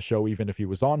to be on the show even if he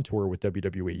was on tour with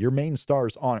WWE. Your main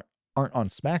stars aren't on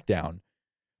SmackDown.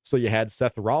 So you had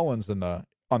Seth Rollins on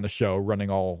the show running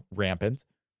all rampant.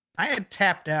 I had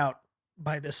tapped out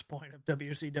by this point of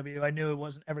WCW. I knew it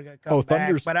wasn't ever going to come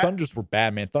back. Thunders were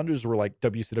bad, man. Thunders were like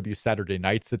WCW Saturday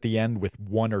nights at the end with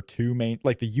one or two main,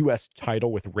 like the U.S.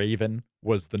 title with Raven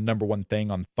was the number one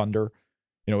thing on Thunder.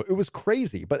 You know, it was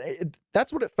crazy, but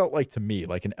that's what it felt like to me,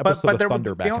 like an episode of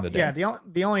Thunder back in the day. Yeah,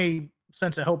 the only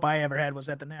sense of hope I ever had was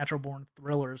that the Natural Born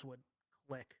Thrillers would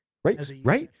click.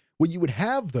 Right. Well, you would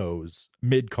have those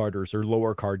mid-carders or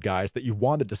lower card guys that you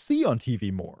wanted to see on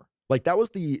TV more. Like that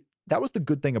was the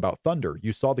good thing about Thunder.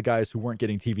 You saw the guys who weren't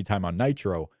getting TV time on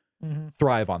Nitro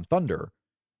thrive on Thunder.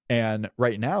 And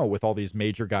right now, with all these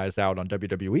major guys out on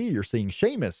WWE, you're seeing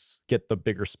Sheamus get the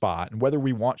bigger spot. And whether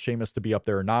we want Sheamus to be up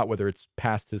there or not, whether it's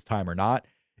past his time or not,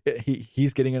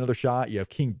 he's getting another shot. You have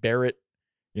King Barrett,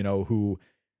 you know, who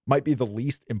might be the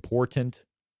least important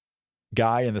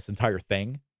guy in this entire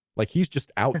thing. Like he's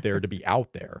just out there to be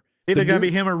out there. Either gonna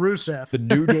be him or Rusev.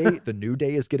 The New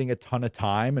Day is getting a ton of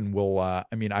time, and will.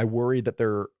 I worry that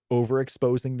they're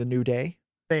overexposing the New Day.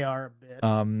 They are a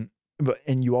bit.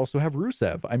 And you also have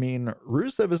Rusev. I mean,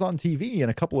 Rusev is on TV in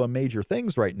a couple of major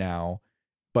things right now,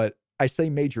 but I say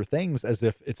major things as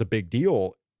if it's a big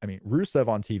deal. I mean, Rusev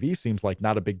on TV seems like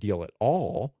not a big deal at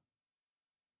all.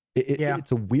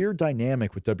 It's a weird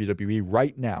dynamic with WWE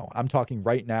right now. I'm talking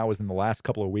right now as in the last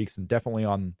couple of weeks and definitely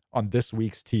on this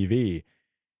week's TV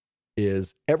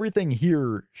is everything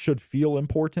here should feel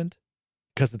important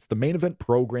because it's the main event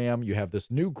program. You have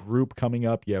this new group coming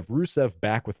up. You have Rusev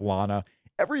back with Lana.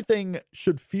 Everything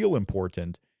should feel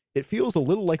important. It feels a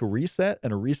little like a reset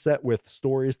and a reset with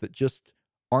stories that just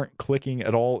aren't clicking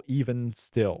at all, even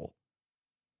still.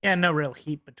 Yeah, no real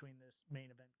heat between this main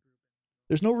event group.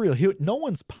 There's no real heat. No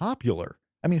one's popular.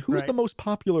 I mean, who's the most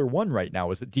popular one right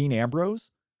now? Is it Dean Ambrose?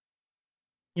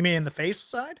 You mean in the face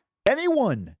side?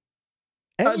 Anyone.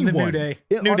 The New Day.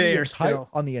 New Day are still.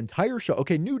 On the entire show.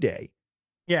 Okay, New Day.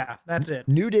 Yeah, that's it.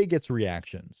 New Day gets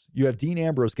reactions. You have Dean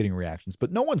Ambrose getting reactions,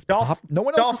 but no one else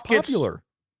is popular.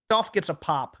 Dolph gets a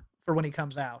pop for when he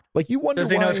comes out. Like you wonder because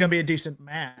they know it's going to be a decent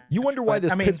match. You wonder why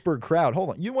Pittsburgh crowd.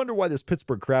 Hold on. You wonder why this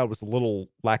Pittsburgh crowd was a little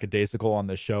lackadaisical on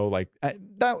this show. Like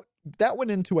that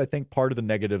went into, I think, part of the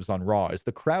negatives on Raw is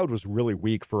the crowd was really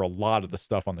weak for a lot of the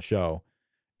stuff on the show,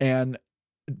 and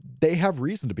they have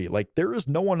reason to be. Like there is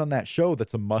no one on that show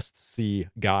that's a must-see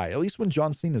guy. At least when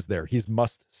John Cena's there, he's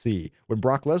must-see. When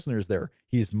Brock Lesnar is there,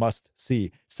 he's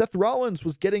must-see. Seth Rollins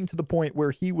was getting to the point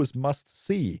where he was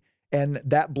must-see, and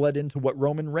that bled into what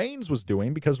Roman Reigns was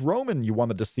doing because Roman, you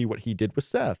wanted to see what he did with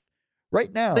Seth.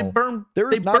 Right now, they burned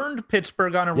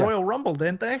Pittsburgh on a Royal Rumble,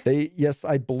 didn't they? Yes,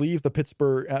 I believe the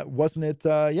Pittsburgh wasn't it?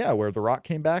 Where The Rock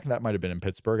came back. That might have been in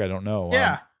Pittsburgh. I don't know.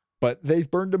 Yeah. But they've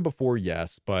burned him before,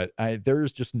 yes. But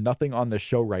there's just nothing on the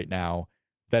show right now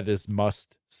that is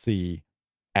must see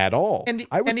at all.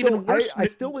 I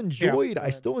still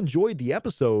enjoyed the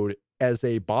episode as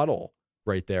a bottle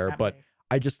right there. Not But me.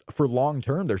 I just, for long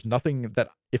term, there's nothing that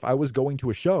if I was going to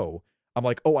a show, I'm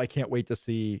like, oh, I can't wait to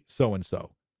see so and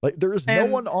so. Like, there is no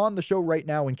And- one on the show right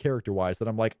now in character wise that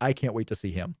I'm like, I can't wait to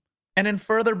see him. And in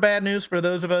further bad news for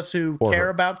those of us who Or care her.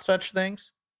 about such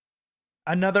things,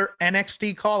 another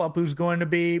NXT call up who's going to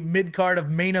be mid card of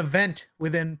main event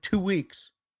within 2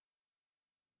 weeks.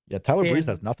 Yeah, Tyler Breeze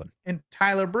in- has nothing. And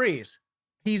Tyler Breeze,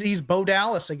 he's Bo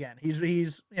Dallas again.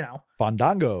 He's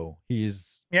Fandango.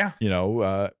 He's, yeah.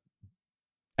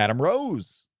 Adam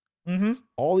Rose. Mm-hmm.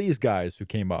 All these guys who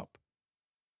came up.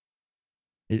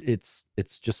 It's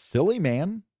just silly,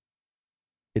 man.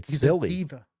 It's He's silly. a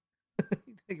diva.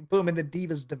 They can put him in the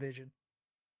divas division.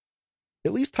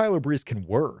 At least Tyler Breeze can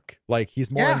work. Like, he's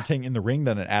more Yeah. entertaining in the ring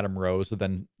than an Adam Rose or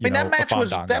than that a match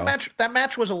was Fandango. that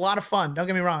match was a lot of fun. Don't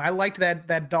get me wrong. I liked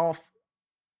the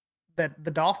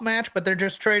Dolph match, but they're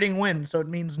just trading wins, so it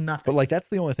means nothing. But like, that's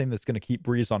the only thing that's going to keep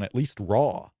Breeze on at least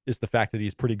Raw is the fact that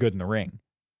he's pretty good in the ring.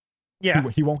 yeah,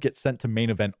 He won't get sent to main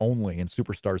event only and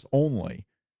superstars only,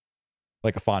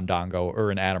 like a Fandango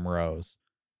or an Adam Rose.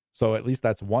 So at least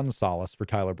that's one solace for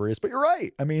Tyler Breeze. But you're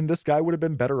right. I mean, this guy would have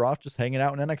been better off just hanging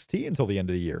out in NXT until the end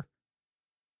of the year.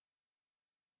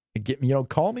 And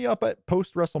call me up at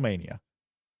post WrestleMania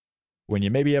when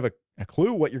you maybe have a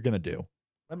clue what you're going to do.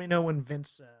 let me know when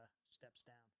Vince steps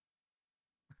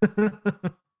down.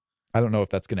 I don't know if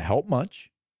that's going to help much.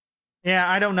 Yeah,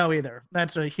 I don't know either.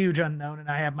 That's a huge unknown, and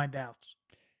I have my doubts.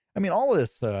 I mean, all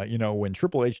this, when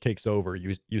Triple H takes over,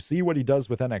 you see what he does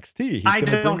with NXT. He's I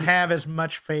gonna don't bring- have as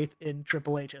much faith in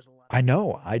Triple H as a lot. I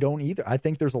know. I don't either. I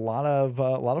think there's a lot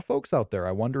of folks out there.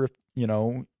 I wonder if,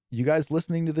 you guys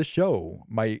listening to this show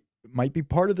might be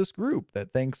part of this group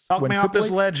that thinks Talk me off Triple this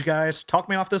H, ledge, guys. Talk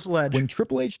me off this ledge. when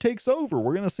Triple H takes over,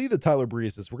 we're going to see the Tyler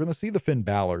Breezes. We're going to see the Finn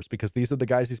Balors because these are the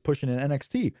guys he's pushing in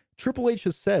NXT. Triple H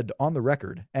has said on the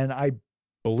record, and I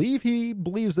believe he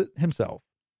believes it himself,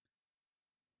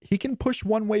 he can push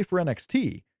one way for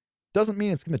NXT. Doesn't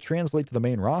mean it's going to translate to the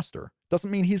main roster.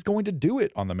 Doesn't mean he's going to do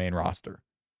it on the main roster.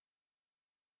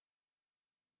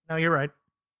 No, you're right.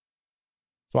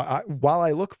 So while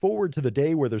I look forward to the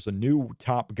day where there's a new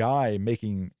top guy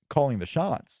calling the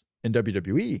shots in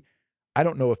WWE, I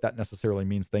don't know if that necessarily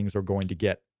means things are going to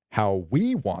get how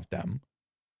we want them.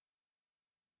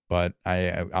 But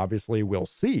I obviously will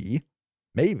see.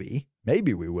 Maybe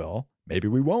we will. Maybe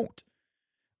we won't.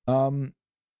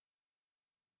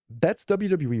 That's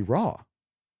WWE Raw.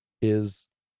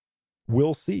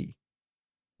 We'll see.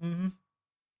 Mm-hmm.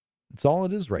 It's all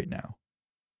it is right now.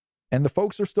 And the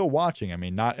folks are still watching. I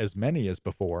mean, not as many as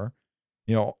before.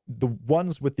 The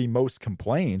ones with the most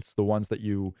complaints, the ones that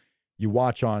you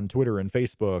watch on Twitter and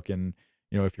Facebook, and,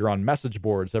 if you're on message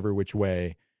boards every which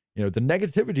way, the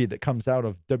negativity that comes out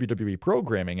of WWE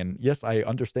programming. And yes, I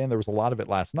understand there was a lot of it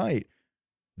last night.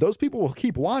 Those people will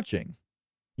keep watching.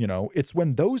 It's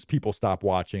when those people stop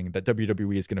watching that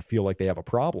WWE is going to feel like they have a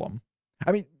problem.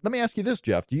 I mean, let me ask you this,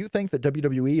 Jeff. Do you think that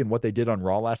WWE and what they did on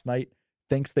Raw last night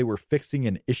thinks they were fixing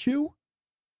an issue?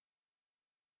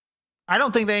 I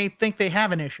don't think they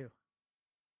have an issue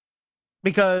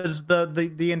because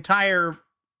the entire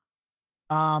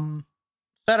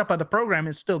setup of the program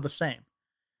is still the same.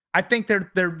 I think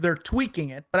they're tweaking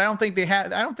it, but I don't think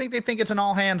they think it's an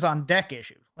all hands on deck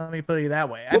issue. Let me put it that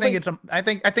way. Well, I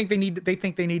think they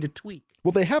need to tweak.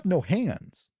 Well, they have no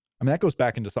hands. I mean, that goes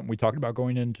back into something we talked about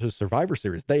going into Survivor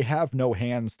Series. They have no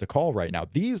hands to call right now.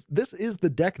 This is the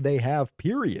deck they have,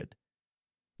 period.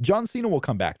 John Cena will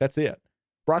come back. That's it.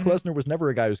 Brock Lesnar was never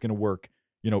a guy who's going to work,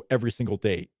 every single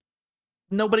date.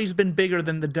 Nobody's been bigger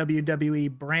than the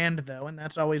WWE brand, though, and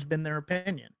that's always been their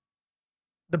opinion.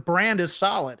 The brand is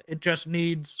solid. It just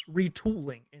needs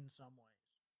retooling in some ways.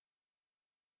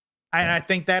 And I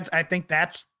think that's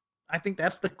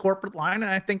the corporate line,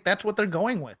 and I think that's what they're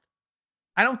going with.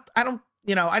 I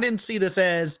didn't see this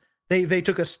as they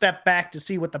took a step back to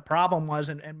see what the problem was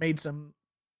and made some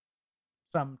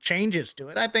changes to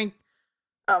it. I think,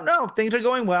 oh no, things are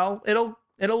going well. It'll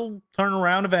turn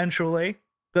around eventually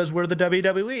because we're the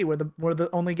WWE. We're the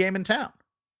only game in town.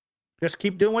 Just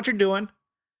keep doing what you're doing.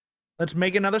 Let's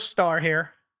make another star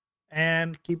here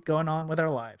and keep going on with our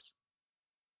lives.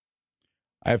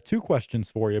 I have two questions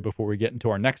for you before we get into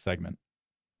our next segment.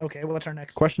 Okay, what's our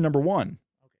next? Question number one.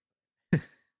 Okay.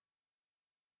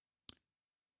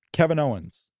 Kevin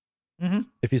Owens, Mm-hmm.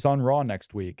 if he's on Raw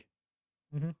next week,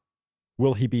 Mm-hmm.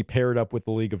 will he be paired up with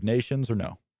the League of Nations or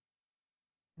no?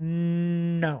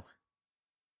 No.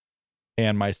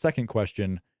 And my second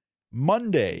question,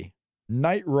 Monday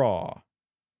Night Raw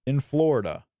in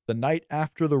Florida, the night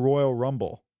after the Royal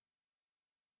Rumble.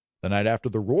 The night after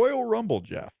the Royal Rumble,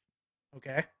 Jeff.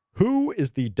 Okay. Who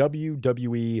is the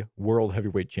WWE World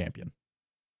Heavyweight Champion?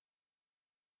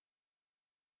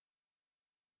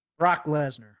 Brock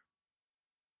Lesnar.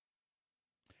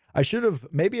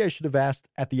 Maybe I should have asked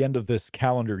at the end of this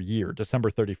calendar year, December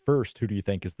 31st, who do you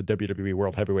think is the WWE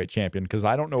World Heavyweight Champion? Because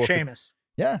I don't know if Sheamus.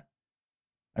 Yeah.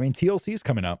 I mean, TLC's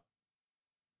coming up.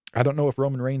 I don't know if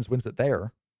Roman Reigns wins it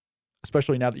there,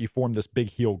 especially now that you formed this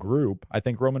big heel group. I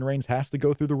think Roman Reigns has to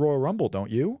go through the Royal Rumble,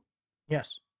 don't you?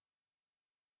 Yes.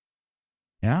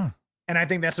 Yeah. And I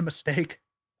think that's a mistake.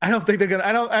 I don't think they're going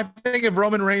to, I think if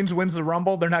Roman Reigns wins the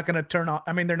Rumble, they're not going to turn on.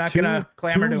 I mean, they're not going to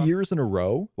clamor to him. 2 years in a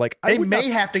row? Like, they may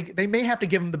have to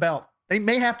give him the belt. They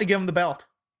may have to give him the belt.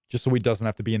 Just so he doesn't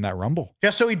have to be in that Rumble.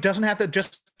 Just so he doesn't have to,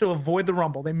 just to avoid the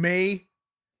Rumble. Maybe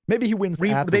he wins at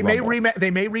the Rumble.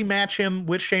 They may rematch him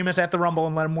with Sheamus at the Rumble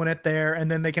and let him win it there, and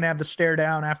then they can have the stare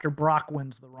down after Brock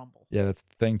wins the Rumble. Yeah, that's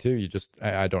the thing, too.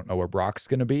 I don't know where Brock's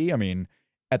going to be. I mean,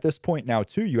 at this point now,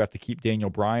 too, you have to keep Daniel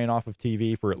Bryan off of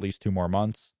TV for at least 2 more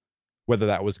months. Whether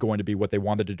that was going to be what they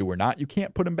wanted to do or not, you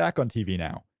can't put him back on TV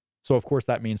now. So, of course,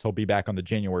 that means he'll be back on the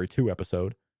January 2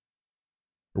 episode,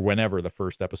 or whenever the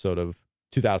first episode of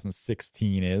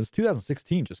 2016 is.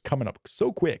 2016 just coming up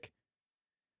so quick.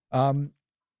 Our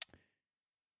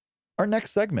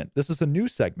next segment, this is a new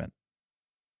segment.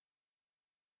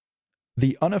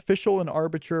 The unofficial and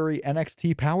arbitrary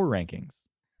NXT Power Rankings.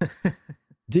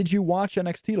 Did you watch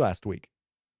NXT last week?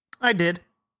 I did.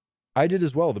 I did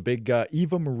as well. The big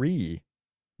Eva Marie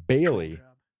Bayley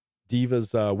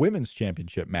Divas Women's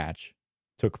Championship match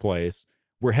took place.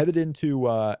 We're headed into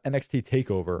NXT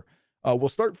TakeOver. We'll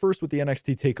start first with the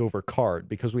NXT TakeOver card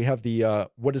because we have the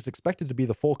what is expected to be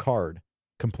the full card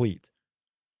complete.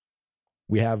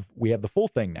 We have the full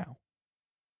thing now.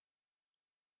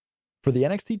 For the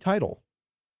NXT title,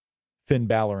 Finn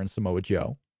Balor and Samoa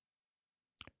Joe.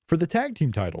 For the tag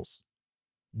team titles,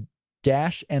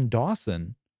 Dash and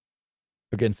Dawson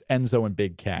against Enzo and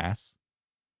Big Cass.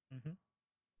 Mm-hmm.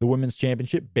 The Women's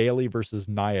Championship, Bayley versus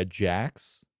Nia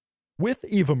Jax with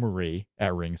Eva Marie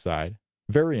at ringside.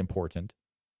 Very important.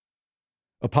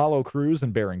 Apollo Crews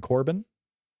and Baron Corbin.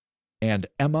 And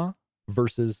Emma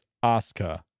versus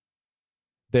Asuka.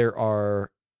 There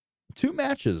are 2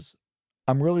 matches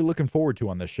I'm really looking forward to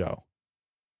on this show.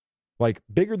 Like,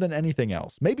 bigger than anything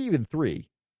else. Maybe even 3.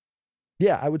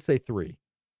 Yeah, I would say 3.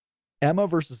 Emma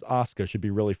versus Asuka should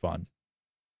be really fun.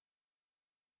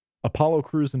 Apollo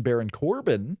Crews and Baron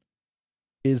Corbin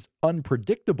is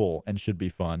unpredictable and should be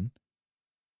fun.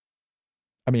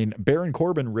 I mean, Baron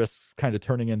Corbin risks kind of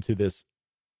turning into this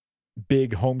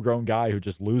big homegrown guy who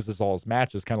just loses all his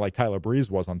matches, kind of like Tyler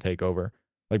Breeze was on TakeOver.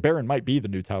 Like, Baron might be the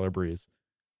new Tyler Breeze.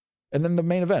 And then the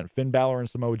main event, Finn Balor and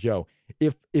Samoa Joe.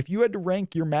 If you had to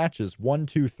rank your matches 1,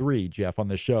 2, 3, Jeff, on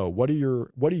the show, what are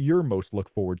your most look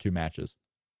forward to matches?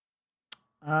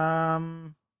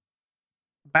 Balor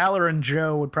and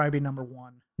Joe would probably be number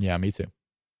 1. Yeah, me too.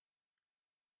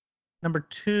 Number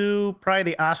 2, probably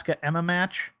the Asuka Emma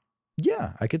match.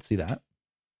 Yeah, I could see that.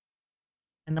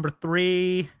 And number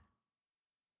 3,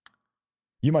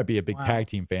 you might be a big tag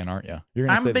team fan, aren't you?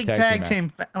 I'm a big tag team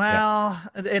fan. Well,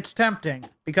 It's tempting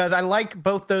because I like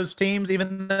both those teams,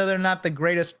 even though they're not the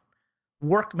greatest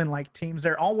workman-like teams.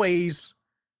 They're always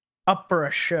up for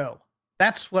a show.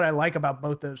 That's what I like about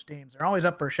both those teams. They're always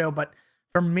up for a show. But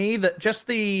for me,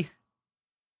 the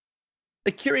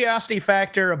curiosity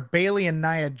factor of Bayley and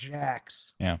Nia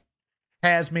Jax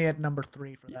has me at number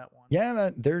 3 for that one. Yeah,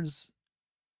 there's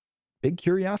big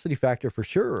curiosity factor for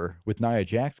sure with Nia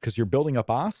Jax because you're building up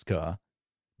Asuka.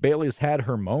 Bayley's had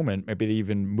her moment. Maybe they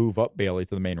even move up Bayley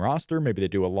to the main roster. Maybe they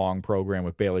do a long program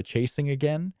with Bayley chasing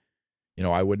again. You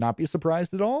know, I would not be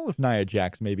surprised at all if Nia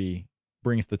Jax maybe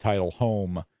brings the title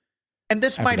home. And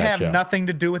this might have nothing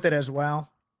to do with it as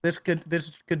well. This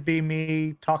could be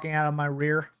me talking out of my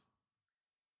rear.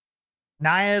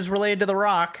 Nia is related to The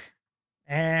Rock,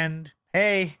 and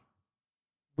hey,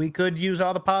 we could use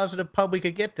all the positive pub we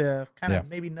could get to kind of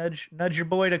maybe nudge your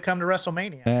boy to come to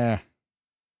WrestleMania.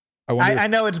 I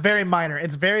know it's very minor.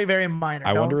 It's very, very minor.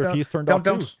 I wonder if he's turned off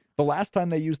too. The last time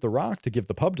they used The Rock to give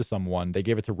the pub to someone, they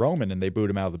gave it to Roman and they booed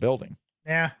him out of the building.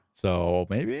 Yeah. So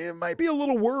maybe it might be a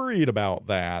little worried about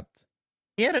that.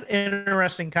 He had an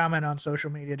interesting comment on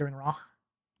social media during Raw.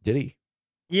 Did he?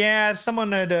 Yeah,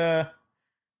 someone had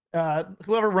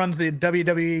whoever runs the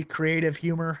WWE Creative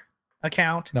Humor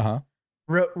account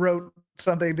wrote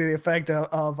something to the effect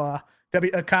of a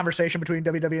conversation between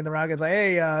WWE and The Rock. It's like,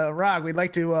 hey, Rock, we'd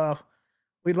like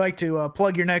to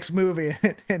plug your next movie,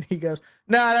 and he goes,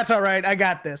 "Nah, that's all right. I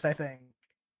got this, I think."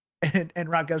 And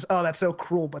Rock goes, "Oh, that's so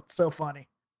cruel, but so funny,"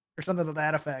 or something to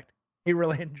that effect. He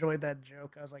really enjoyed that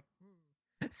joke. I was like,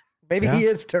 maybe he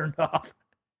is turned off.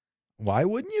 Why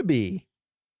wouldn't you be?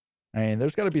 I mean,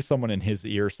 there's got to be someone in his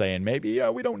ear saying, maybe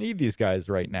we don't need these guys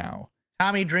right now.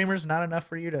 Tommy Dreamer's not enough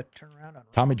for you to turn around on.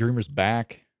 Tommy Dreamer's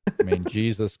back. I mean,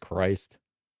 Jesus Christ.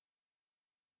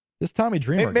 This Tommy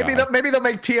Dreamer maybe guy. Maybe they'll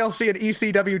make TLC an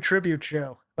ECW tribute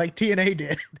show like TNA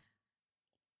did.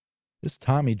 This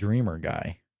Tommy Dreamer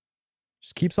guy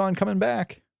just keeps on coming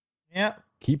back. Yeah.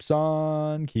 Keeps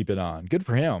on keeping on. Good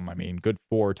for him. I mean, good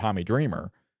for Tommy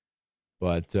Dreamer.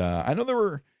 But I know there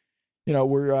were,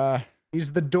 we're...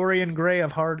 He's the Dorian Gray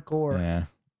of hardcore.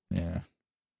 Yeah.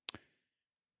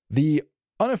 The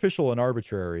unofficial and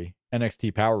arbitrary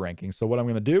NXT Power Rankings. So what I'm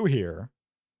going to do here,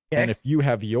 and if you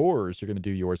have yours, you're going to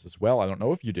do yours as well. I don't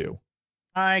know if you do.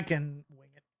 I can wing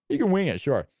it. You can wing it,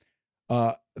 sure.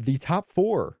 The top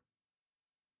 4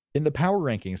 in the Power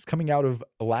Rankings coming out of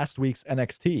last week's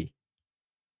NXT.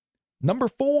 Number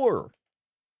 4,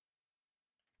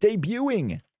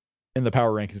 debuting in the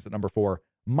Power Rankings at number 4,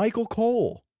 Michael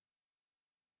Cole.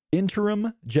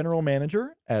 Interim general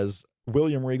manager as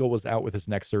William Regal was out with his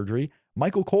neck surgery.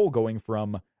 Michael Cole going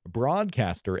from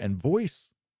broadcaster and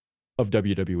voice of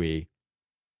WWE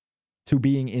to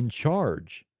being in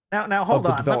charge now hold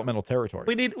of on. the developmental territory.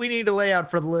 We need to lay out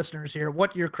for the listeners here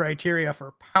what your criteria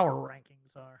for power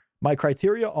rankings are. My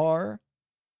criteria are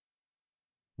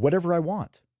whatever I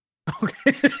want.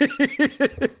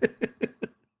 Okay.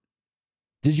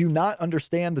 Did you not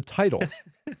understand the title?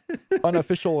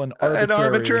 Unofficial and arbitrary. An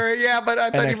arbitrary, yeah, but I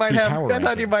thought NXT you might have. Power I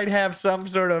thought you Rankings. might have some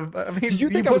sort of. I mean, Did you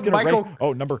think I was going to Michael? rank?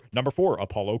 Oh, number 4,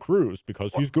 Apollo Crews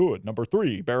because he's good. Number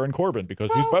 3, Baron Corbin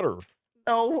because he's better.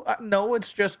 No,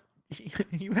 it's just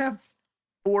you have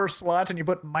 4 slots and you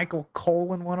put Michael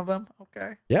Cole in one of them.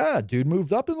 Okay. Yeah, dude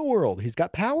moved up in the world. He's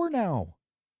got power now.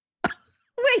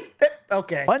 Wait.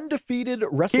 Okay. Undefeated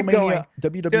going. WrestleMania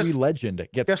WWE legend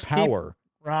gets just power.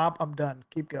 Rob, I'm done.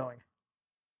 Keep going.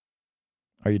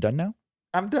 Are you done now?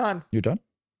 I'm done. You're done?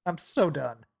 I'm so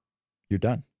done. You're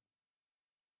done.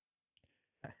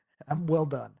 I'm well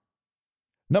done.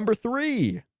 Number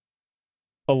 3,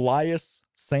 Elias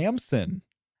Sampson.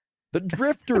 The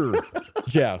Drifter,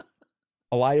 Jeff.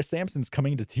 Elias Sampson's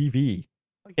coming to TV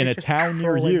in a town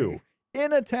near you.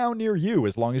 In a town near you,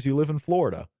 as long as you live in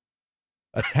Florida.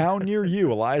 A town near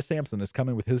you, Elias Sampson is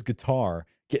coming with his guitar,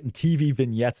 getting TV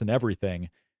vignettes and everything.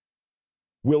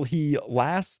 Will he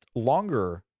last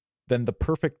longer than the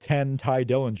Perfect 10 Ty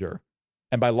Dillinger?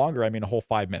 And by longer, I mean a whole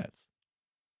 5 minutes.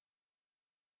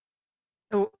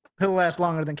 He'll last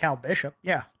longer than Cal Bishop.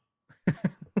 Yeah.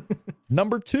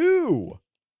 Number 2.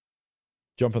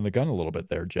 Jumping the gun a little bit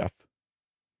there, Jeff.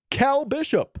 Cal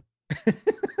Bishop.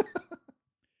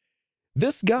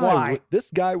 This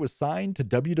guy was signed to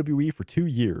WWE for 2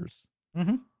 years.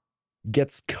 Mm-hmm.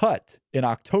 Gets cut in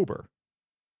October.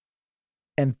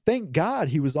 And thank God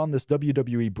he was on this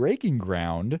WWE breaking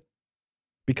ground,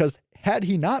 because had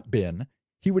he not been,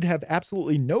 he would have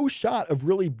absolutely no shot of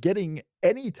really getting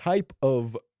any type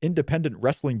of independent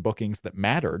wrestling bookings that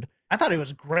mattered. I thought he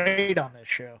was great on this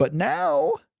show. But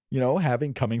now,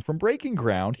 coming from breaking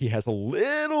ground, he has a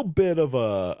little bit of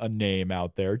a name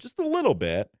out there, just a little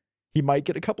bit. He might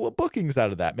get a couple of bookings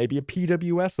out of that, maybe a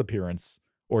PWS appearance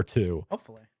or 2.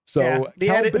 Hopefully. So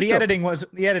yeah, the editing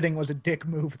was a dick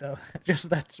move, though. Just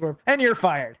that sort of, and you're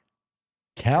fired.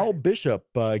 Cal Bishop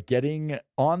getting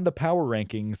on the power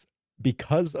rankings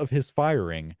because of his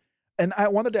firing. And I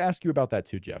wanted to ask you about that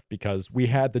too, Jeff, because we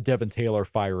had the Devin Taylor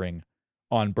firing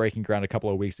on Breaking Ground a couple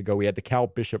of weeks ago. We had the Cal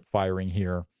Bishop firing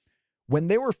here. When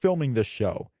they were filming this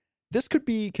show, this could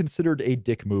be considered a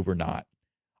dick move or not.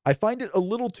 I find it a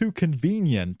little too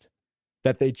convenient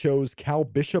that they chose Cal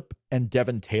Bishop and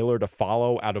Devin Taylor to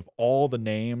follow out of all the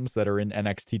names that are in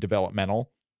NXT developmental.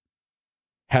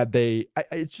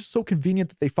 It's just so convenient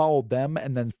that they followed them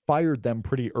and then fired them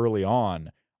pretty early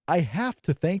on. I have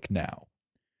to think now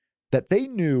that they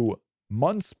knew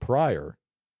months prior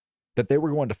that they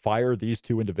were going to fire these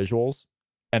 2 individuals,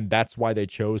 and that's why they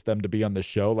chose them to be on the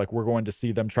show. Like, we're going to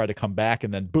see them try to come back,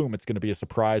 and then boom, it's going to be a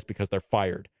surprise because they're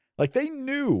fired. Like, they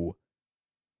knew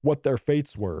what their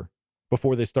fates were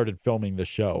before they started filming the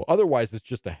show. Otherwise, it's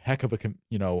just a heck of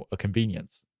a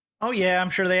convenience. Oh yeah, I'm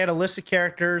sure they had a list of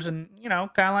characters, and kind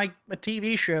of like a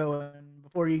TV show. And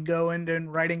before you go into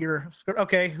writing your script,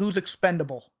 okay, who's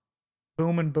expendable?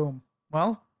 Boom and boom.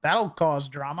 Well, that'll cause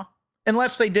drama,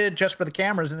 unless they did it just for the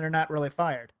cameras and they're not really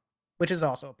fired, which is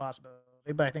also a possibility.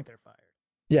 But I think they're fired.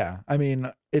 Yeah, I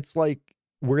mean, it's like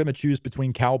we're gonna choose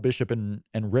between Cal Bishop and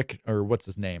Rick, or what's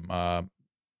his name,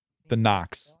 the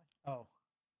Knox. Oh,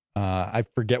 I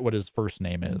forget what his first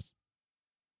name is.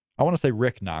 I want to say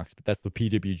Rick Knox, but that's the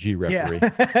PWG referee.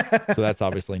 Yeah. So that's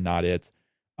obviously not it.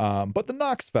 But the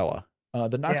Knox fella,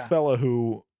 fella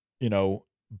who,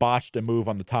 botched a move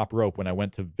on the top rope when I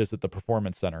went to visit the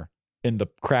performance center in the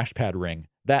crash pad ring.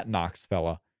 That Knox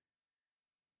fella.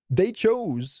 They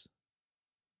chose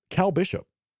Cal Bishop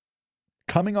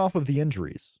coming off of the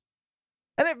injuries.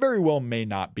 And it very well may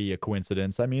not be a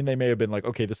coincidence. I mean, they may have been like,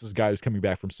 okay, this is a guy who's coming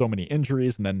back from so many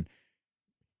injuries, and then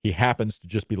he happens to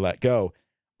just be let go.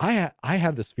 I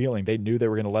have this feeling they knew they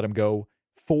were going to let him go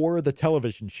for the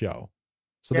television show.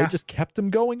 So they just kept him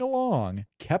going along,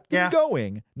 kept him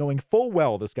going, knowing full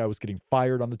well this guy was getting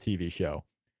fired on the TV show.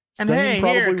 And Same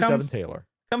probably with come, Devin Taylor.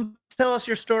 Come tell us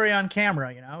your story on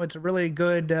camera. It's a really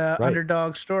good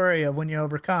underdog story of when you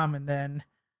overcome. And then,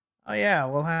 oh yeah,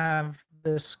 we'll have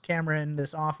this camera in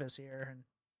this office here, and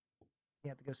you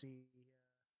have to go see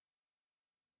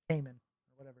Heyman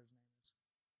or whatever his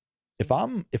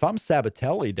name is. If I'm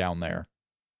Sabatelli down there,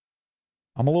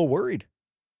 I'm a little worried.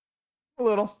 A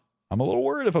little. I'm a little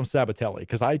worried if I'm Sabatelli,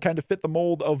 because I kind of fit the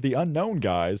mold of the unknown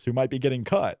guys who might be getting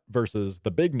cut versus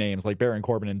the big names like Baron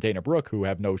Corbin and Dana Brooke who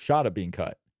have no shot at being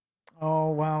cut.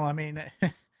 Oh, well, I mean,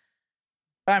 if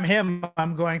I'm him,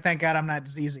 I'm going, thank God I'm not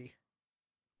ZZ.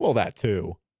 Well, that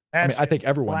too. I think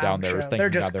everyone down there is thinking, they're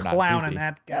just God, they're not clowning ZZ.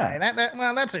 that guy. Yeah.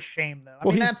 Well, that's a shame, though.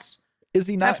 I mean, is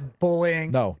he not? That's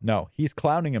bullying. No. He's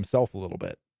clowning himself a little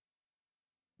bit.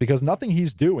 Because nothing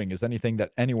he's doing is anything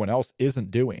that anyone else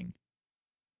isn't doing.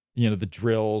 The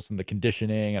drills and the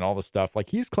conditioning and all the stuff. Like,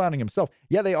 he's clowning himself.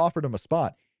 Yeah, they offered him a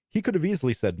spot. He could have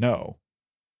easily said no.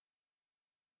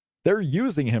 They're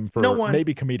using him for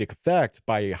maybe comedic effect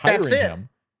by hiring him.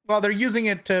 Well, they're using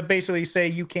it to basically say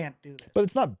you can't do this. But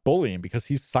it's not bullying because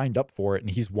he's signed up for it and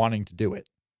he's wanting to do it.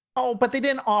 Oh, but they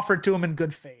didn't offer it to him in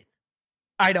good faith.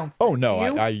 I don't think. Oh,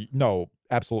 no. No,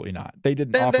 absolutely not. They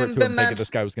didn't offer it to him thinking this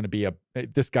guy was going to be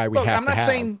this guy we have to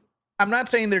have. I'm not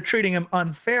saying they're treating him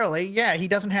unfairly. Yeah, he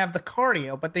doesn't have the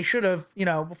cardio, but they should have,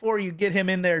 before you get him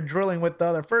in there drilling with the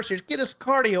other first years, get his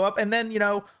cardio up and then,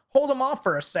 hold him off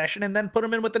for a session and then put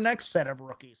him in with the next set of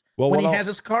rookies when he has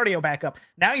his cardio back up.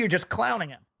 Now you're just clowning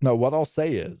him. No, what I'll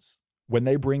say is when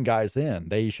they bring guys in,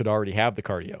 they should already have the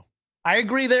cardio. I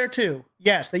agree there too.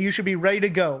 Yes, that you should be ready to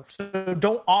go. So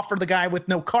don't offer the guy with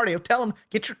no cardio. Tell him,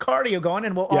 get your cardio going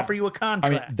and we'll offer you a contract.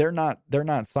 I mean, they're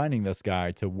not signing this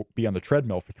guy to be on the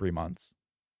treadmill for 3 months.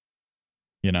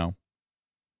 No,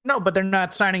 but they're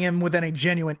not signing him with any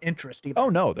genuine interest either. Oh,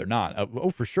 no, they're not.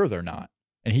 For sure they're not.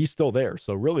 And he's still there.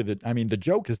 So really, the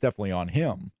joke is definitely on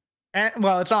him. And,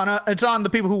 well, it's on the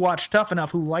people who watched Tough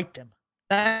Enough who liked him.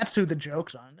 That's who the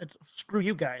joke's on. It's screw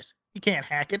you guys. You can't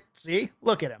hack it. See?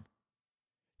 Look at him.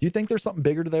 Do you think there's something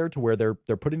bigger there to where they're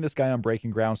putting this guy on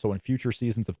Breaking Ground so in future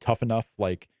seasons of Tough Enough,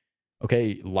 like,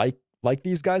 okay, like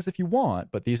these guys if you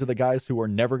want, but these are the guys who are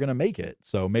never going to make it.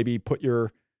 So maybe put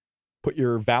your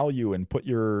value and put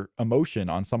your emotion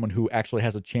on someone who actually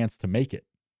has a chance to make it.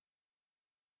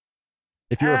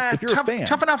 If you're a fan.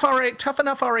 Tough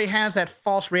Enough already has that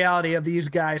false reality of these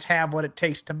guys have what it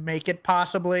takes to make it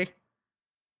possibly.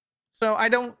 So I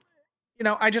don't,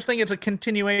 I just think it's a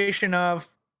continuation of,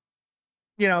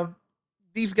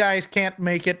 these guys can't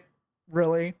make it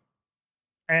really.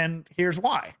 And here's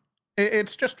why.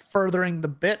 It's just furthering the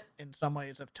bit in some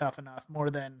ways of Tough Enough more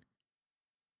than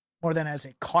as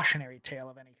a cautionary tale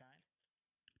of any kind.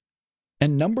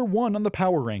 And number 1 on the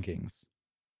power rankings,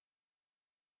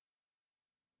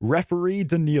 referee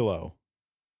Danilo.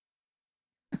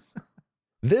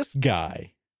 This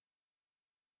guy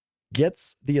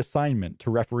gets the assignment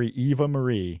to referee Eva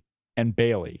Marie and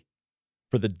Bayley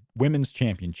for the women's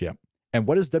championship. And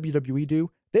what does WWE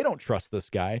do? They don't trust this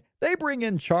guy. They bring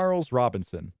in Charles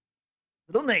Robinson.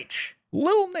 Little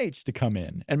Nate to come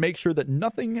in and make sure that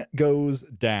nothing goes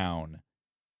down.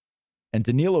 And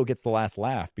Danilo gets the last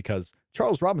laugh because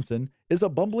Charles Robinson is a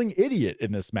bumbling idiot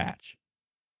in this match.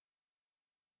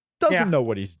 Doesn't know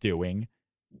what he's doing.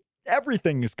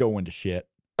 Everything is going to shit.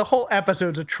 The whole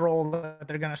episode's a troll that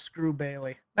they're going to screw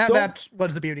Bayley. That's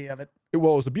what's the beauty of it.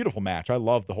 Well, it was a beautiful match. I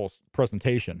love the whole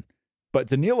presentation. But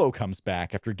Danilo comes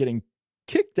back after getting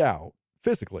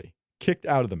physically kicked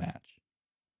out of the match.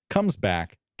 Comes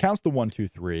back, counts the 1, 2,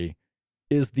 3,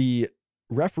 is the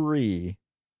referee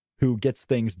who gets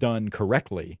things done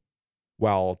correctly,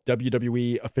 while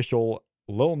WWE official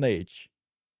Lil Nate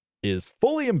is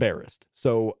fully embarrassed.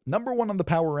 So number 1 on the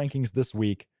power rankings this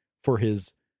week for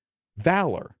his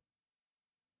valor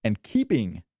and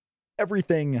keeping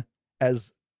everything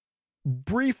as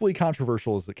briefly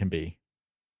controversial as it can be.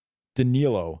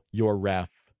 Danilo, your ref,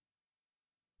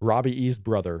 Robbie E's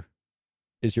brother,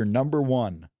 is your number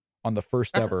 1 on the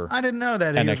first ever I didn't know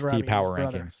that NXT power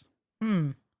rankings.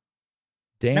 Dan,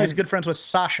 Dan, he's good friends with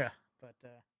Sasha, but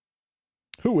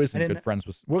Who isn't good friends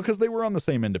with? Well, because they were on the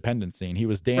same independent scene. He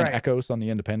was Dan Eckos on the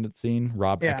independent scene,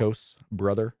 Rob Eckos'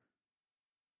 brother.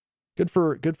 Good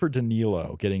for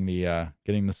Danilo getting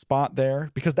the spot there,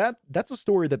 because that's a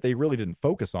story that they really didn't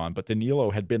focus on. But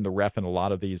Danilo had been the ref in a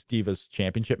lot of these Divas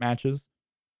Championship matches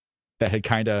that had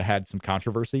kind of had some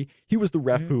controversy. He was the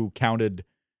ref who counted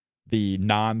the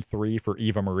non-3 for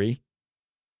Eva Marie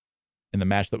in the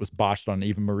match that was botched on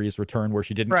Eva Marie's return, where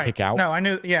she didn't kick out. No, I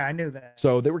knew that.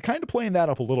 So they were kind of playing that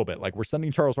up a little bit. Like, we're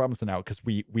sending Charles Robinson out because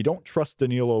we don't trust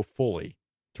Danilo fully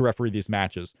to referee these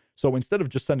matches. So instead of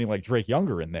just sending like Drake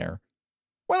Younger in there,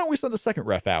 why don't we send a second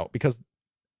ref out? Because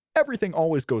everything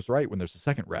always goes right when there's a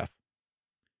second ref.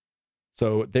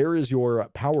 So there is your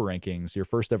power rankings, your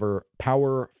first ever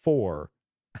Power 4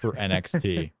 for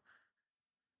NXT.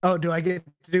 Oh, do I get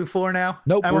to do 4 now?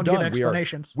 Nope, I we're won't done. give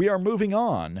explanations. We are moving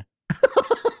on.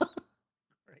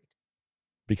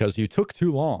 Because you took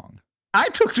too long. I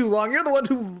took too long. You're the one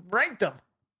who ranked them.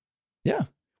 Yeah.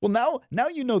 Well, now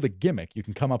you know the gimmick. You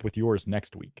can come up with yours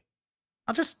next week.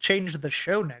 I'll just change the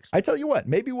show next week. I tell you what,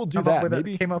 maybe we'll do that.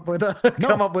 Maybe come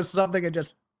up with something and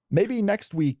just maybe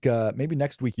next week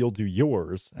you'll do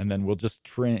yours, and then we'll just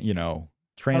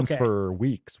transfer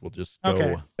weeks. We'll just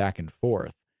go back and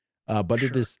forth. But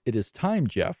it is time,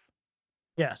 Jeff.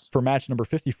 Yes. For match number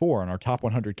 54 on our top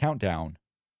 100 countdown.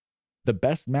 The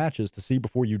best matches to see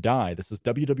before you die. This is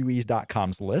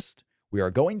WWE's.com's list. We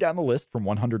are going down the list from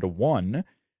 100 to 1,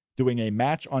 doing a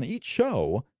match on each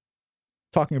show,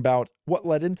 talking about what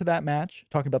led into that match,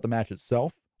 talking about the match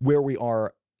itself, where we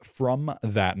are from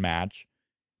that match.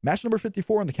 Match number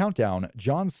 54 on the countdown,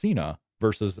 John Cena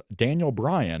versus Daniel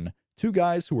Bryan, two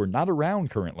guys who are not around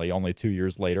currently, only 2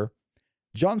 years later.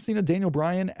 John Cena, Daniel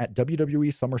Bryan at WWE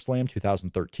SummerSlam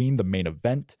 2013, the main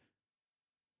event.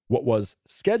 What was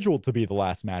scheduled to be the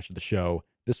last match of the show,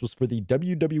 this was for the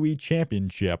WWE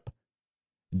Championship.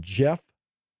 Jeff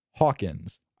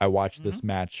Hawkins. I watched this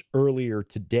match earlier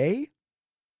today.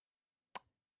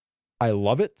 I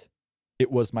love it.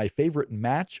 It was my favorite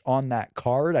match on that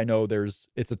card. I know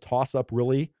it's a toss-up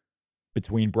really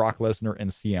between Brock Lesnar and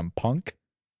CM Punk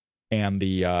and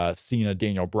the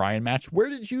Cena-Daniel Bryan match. Where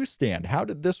did you stand? How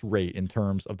did this rate in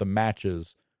terms of the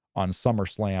matches on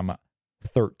SummerSlam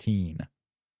 13?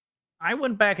 I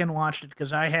went back and watched it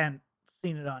because I hadn't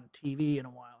seen it on TV in a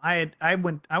while.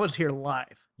 I was here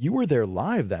live. You were there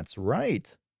live, that's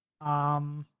right. I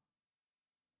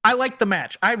like the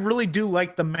match. I really do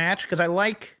like the match because I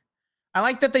like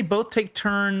that they both take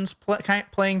turns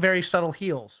playing very subtle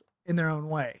heels in their own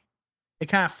way. It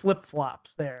kind of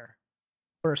flip-flops there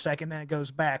for a second, then it goes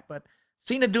back. But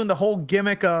Cena doing the whole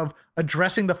gimmick of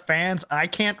addressing the fans, I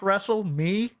can't wrestle,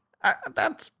 me,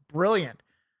 that's brilliant.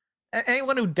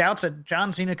 Anyone who doubts that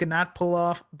John Cena could not pull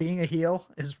off being a heel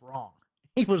is wrong.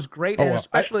 He was great, and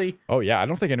especially... I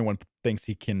don't think anyone thinks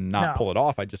he cannot pull it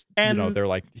off. I just, they're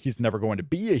like, he's never going to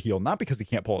be a heel, not because he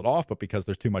can't pull it off, but because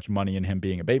there's too much money in him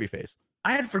being a babyface.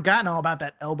 I had forgotten all about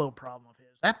that elbow problem of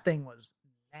his. That thing was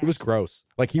nasty. It was gross.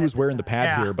 Like, he was wearing the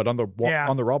pad here, but on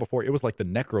the Raw before, it was like the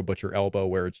Necro Butcher elbow,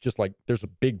 where it's just like, there's a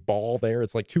big ball there.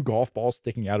 It's like 2 golf balls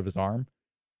sticking out of his arm.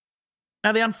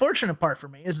 Now, the unfortunate part for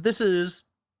me is this is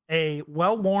a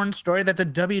well-worn story that the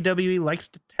WWE likes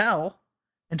to tell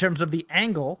in terms of the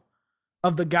angle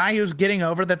of the guy who's getting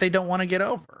over that they don't want to get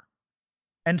over.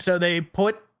 And so they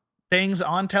put things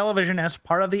on television as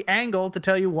part of the angle to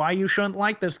tell you why you shouldn't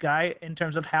like this guy in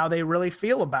terms of how they really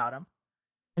feel about him,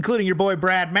 including your boy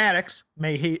Brad Maddox.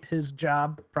 May his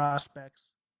job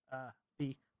prospects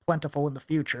be plentiful in the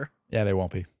future. Yeah, they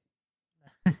won't be.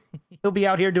 He'll be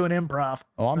out here doing improv.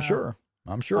 Oh, I'm sure.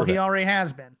 Well, he already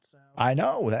has been. So. I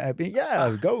know.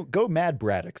 Go Mad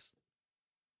Braddocks.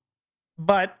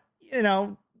 But,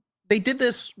 they did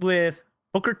this with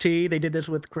Booker T. They did this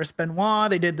with Chris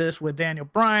Benoit. They did this with Daniel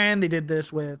Bryan. They did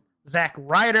this with Zack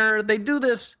Ryder. They do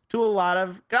this to a lot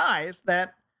of guys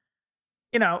that,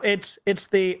 it's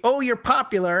the, you're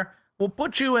popular. We'll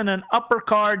put you in an upper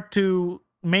card to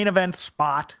main event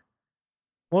spot.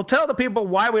 We'll tell the people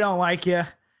why we don't like you.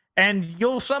 And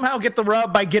you'll somehow get the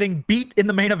rub by getting beat in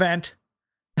the main event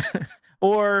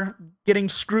or getting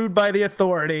screwed by the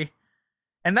Authority.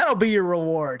 And that'll be your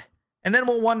reward. And then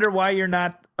we'll wonder why you're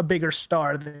not a bigger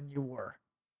star than you were.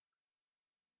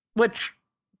 Which,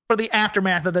 for the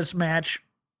aftermath of this match,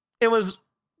 it was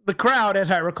the crowd, as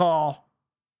I recall,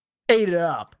 ate it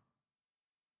up.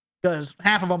 Because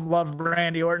half of them loved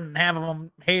Randy Orton, and half of them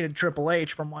hated Triple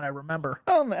H, from what I remember.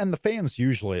 And the fans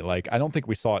usually, I don't think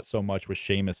we saw it so much with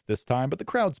Sheamus this time, but the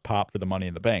crowds pop for the Money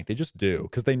in the Bank. They just do,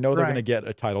 because they know they're going to get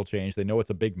a title change. They know it's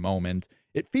a big moment.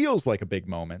 It feels like a big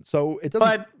moment, so it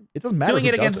doesn't matter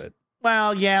who does it.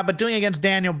 Well, yeah, but doing it against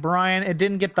Daniel Bryan, it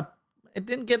didn't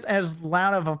get as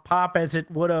loud of a pop as it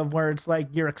would have, where it's like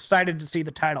you're excited to see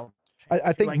the title.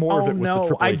 I think like, more of it was the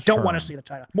Triple H I don't want turn. to see the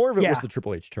title. More of it Yeah. was the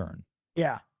Triple H turn.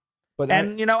 Yeah. But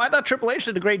And I thought Triple H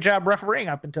did a great job refereeing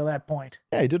up until that point.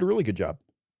 yeah, he did a really good job.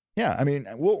 Yeah, I mean,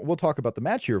 we'll talk about the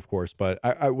match here, of course, but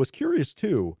I was curious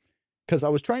too, because I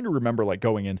was trying to remember like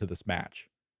going into this match,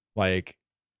 like,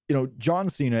 John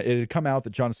Cena. It had come out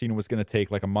that John Cena was going to take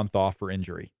like a month off for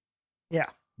injury. Yeah.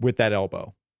 With that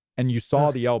elbow, and you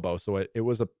saw the elbow, so it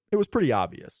was pretty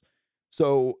obvious.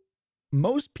 So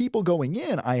most people going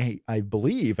in, I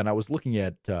believe, and I was looking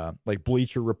at like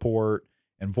Bleacher Report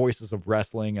and Voices of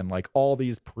Wrestling and like all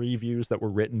these previews that were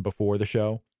written before the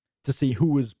show to see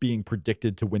who was being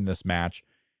predicted to win this match.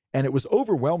 And it was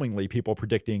overwhelmingly people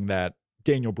predicting that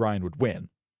Daniel Bryan would win.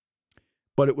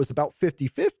 But it was about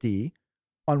 50-50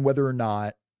 on whether or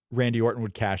not Randy Orton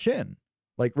would cash in.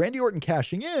 Like, Randy Orton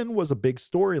cashing in was a big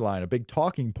storyline, a big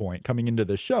talking point coming into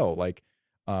the show. Like,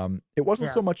 it wasn't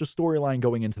so much a storyline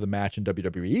going into the match in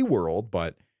WWE world,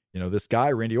 but, this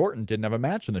guy, Randy Orton, didn't have a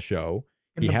match in the show.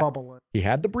 In the bubble. He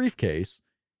had the briefcase.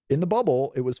 In the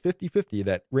bubble, it was 50-50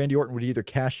 that Randy Orton would either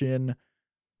cash in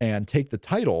and take the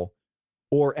title,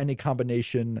 or any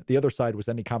combination. The other side was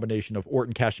any combination of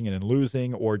Orton cashing in and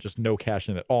losing, or just no cash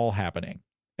in at all happening,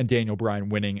 and Daniel Bryan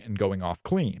winning and going off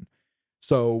clean.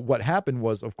 So what happened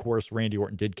was, of course, Randy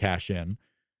Orton did cash in.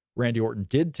 Randy Orton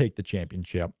did take the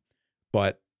championship,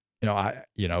 but it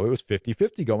was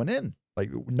 50-50 going in.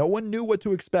 Like, no one knew what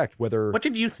to expect. What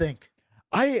did you think?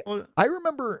 I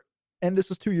remember, and this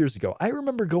is 2 years ago, I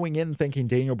remember going in thinking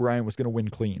Daniel Bryan was going to win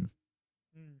clean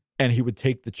and he would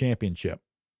take the championship.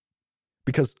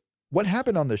 Because what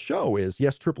happened on the show is,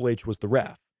 yes, Triple H was the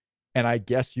ref, and I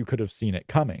guess you could have seen it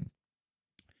coming.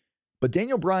 But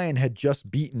Daniel Bryan had just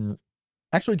Daniel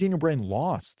Bryan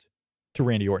lost to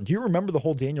Randy Orton. Do you remember the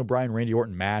whole Daniel Bryan Randy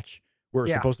Orton match where it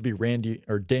was supposed to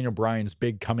be Daniel Bryan's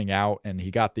big coming out, and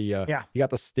he got the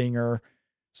stinger,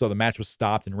 so the match was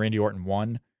stopped and Randy Orton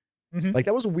won? Mm-hmm. Like,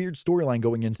 that was a weird storyline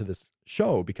going into this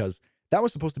show, because that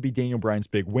was supposed to be Daniel Bryan's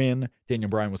big win. Daniel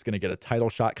Bryan was going to get a title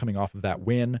shot coming off of that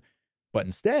win. But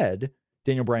instead,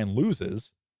 Daniel Bryan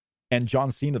loses, and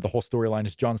John Cena, the whole storyline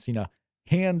is John Cena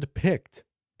handpicked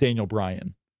Daniel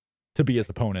Bryan to be his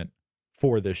opponent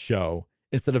for this show,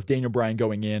 instead of Daniel Bryan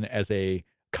going in as a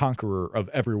conqueror of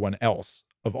everyone else,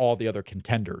 of all the other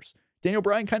contenders. Daniel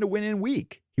Bryan kind of went in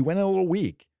weak. He went in a little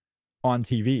weak on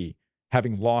TV,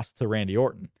 having lost to Randy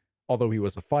Orton, although he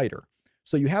was a fighter.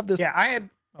 So you have this. Yeah,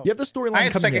 you have the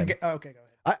storyline coming in. Okay, go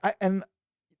ahead.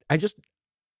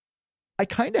 I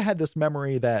kind of had this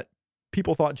memory that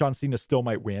people thought John Cena still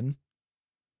might win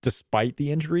despite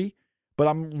the injury, but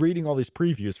I'm reading all these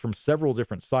previews from several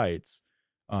different sites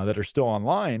that are still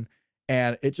online,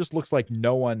 and it just looks like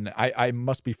no one, I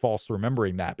must be false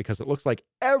remembering that, because it looks like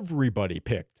everybody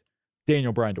picked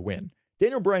Daniel Bryan to win.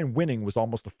 Daniel Bryan winning was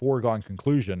almost a foregone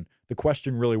conclusion. The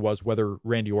question really was whether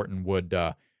Randy Orton would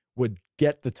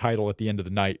get the title at the end of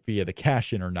the night via the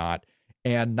cash-in or not.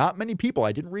 And not many people,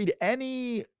 I didn't read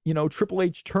any, Triple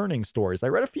H turning stories. I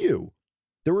read a few.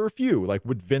 There were a few, like,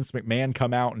 would Vince McMahon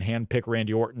come out and handpick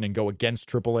Randy Orton and go against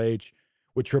Triple H?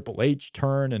 Would Triple H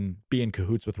turn and be in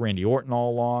cahoots with Randy Orton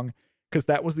all along? Because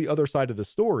that was the other side of the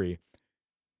story.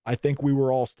 I think we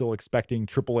were all still expecting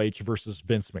Triple H versus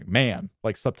Vince McMahon,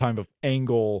 like some type of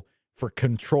angle for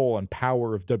control and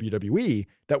power of WWE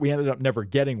that we ended up never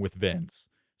getting with Vince.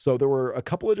 So there were a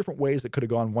couple of different ways it could have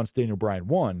gone once Daniel Bryan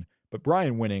won, but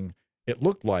Bryan winning, it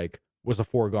looked like, was a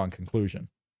foregone conclusion.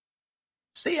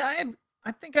 See, I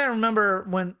think I remember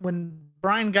when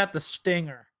Bryan got the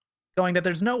stinger, going that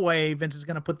there's no way Vince is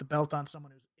going to put the belt on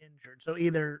someone who's injured. So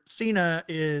either Cena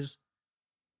is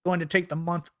going to take the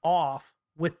month off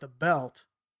with the belt,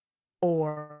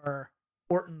 or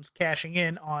Orton's cashing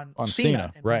in on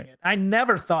Cena. Right. I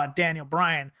never thought Daniel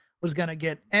Bryan was going to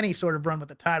get any sort of run with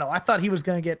the title. I thought he was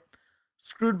going to get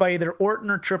screwed by either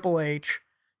Orton or Triple H.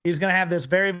 He's going to have this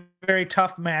very, very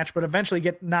tough match, but eventually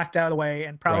get knocked out of the way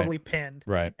and probably pinned.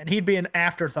 Right. And he'd be an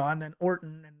afterthought, and then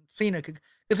Orton and Cena could,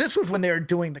 because this was when they were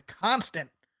doing the constant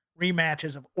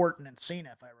rematches of Orton and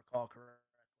Cena, if I recall correctly.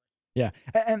 Yeah.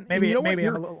 And maybe I'm a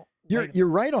little. You're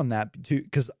right on that too,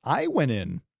 because I went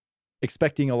in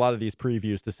expecting a lot of these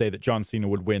previews to say that John Cena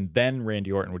would win, then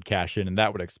Randy Orton would cash in, and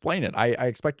that would explain it. I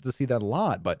expected to see that a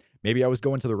lot, but maybe I was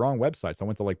going to the wrong websites. I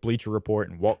went to like Bleacher Report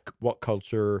and What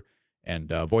Culture and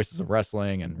Voices of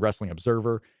Wrestling and Wrestling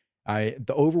Observer.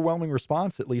 The overwhelming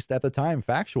response, at least at the time,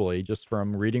 factually, just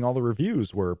from reading all the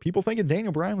reviews, were people thinking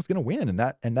Daniel Bryan was going to win, and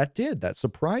that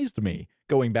surprised me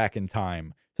going back in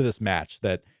time to this match,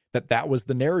 that that was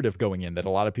the narrative going in, that a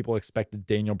lot of people expected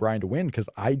Daniel Bryan to win, because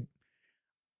I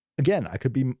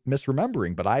could be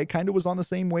misremembering, but I kind of was on the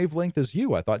same wavelength as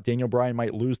you. I thought Daniel Bryan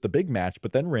might lose the big match,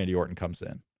 but then Randy Orton comes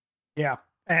in. Yeah.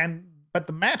 But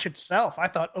the match itself, I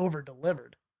thought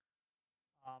over-delivered.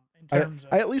 I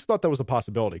at least thought that was a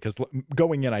possibility, because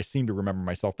going in, I seem to remember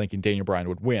myself thinking Daniel Bryan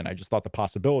would win. I just thought the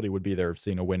possibility would be there of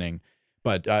Cena winning.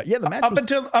 But yeah, the match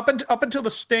up until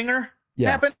the stinger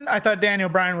happened, I thought Daniel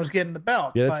Bryan was getting the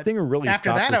belt. Yeah, that stinger really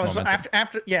after stopped that, his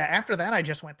momentum. After that, I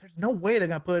just went, there's no way they're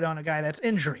gonna put it on a guy that's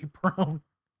injury prone.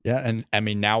 Yeah, and I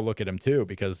mean, now look at him too,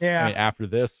 because I mean, after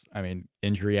this, I mean,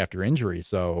 injury after injury.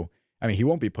 So I mean, he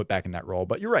won't be put back in that role.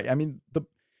 But you're right. I mean, the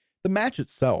match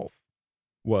itself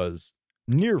was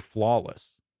near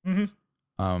flawless.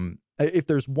 Mm-hmm. If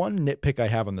there's one nitpick I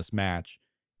have on this match,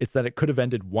 it's that it could have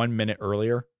ended 1 minute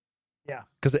earlier. Yeah.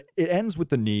 Because it ends with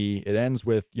the knee. It ends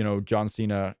with, John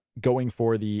Cena going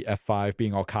for the F5,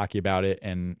 being all cocky about it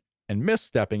and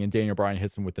misstepping, and Daniel Bryan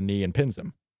hits him with the knee and pins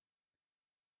him.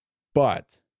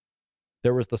 But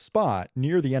there was the spot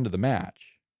near the end of the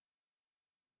match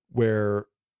where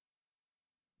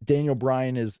Daniel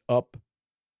Bryan is up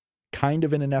kind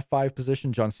of in an F5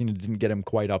 position. John Cena didn't get him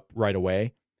quite up right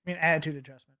away. I mean, attitude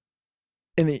adjustment.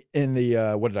 In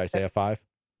the what did I say, F5?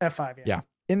 F5, yeah. Yeah.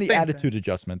 In the attitude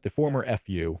adjustment, the former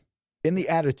FU, in the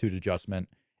attitude adjustment,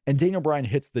 and Daniel Bryan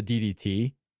hits the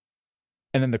DDT,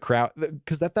 and then the crowd,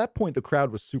 because at that point, the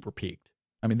crowd was super peaked.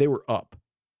 I mean, they were up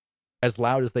as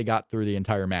loud as they got through the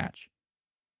entire match.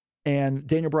 And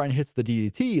Daniel Bryan hits the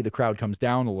DDT, the crowd comes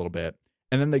down a little bit,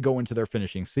 and then they go into their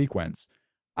finishing sequence.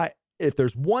 If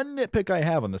there's one nitpick I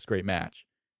have on this great match,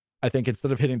 I think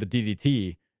instead of hitting the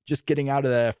DDT, just getting out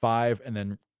of that F5 and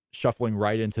then shuffling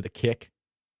right into the kick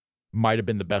might have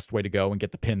been the best way to go and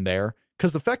get the pin there,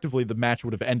 because effectively the match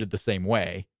would have ended the same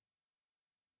way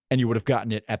and you would have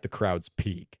gotten it at the crowd's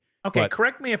peak. Okay,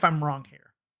 correct me if I'm wrong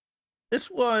here. This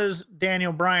was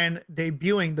Daniel Bryan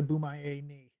debuting the Bumaye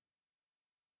knee,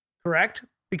 correct?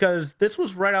 Because this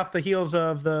was right off the heels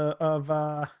of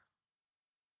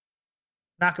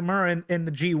Nakamura in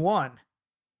the G1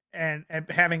 and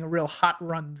having a real hot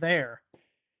run there.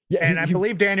 Yeah, and I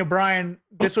believe Daniel Bryan,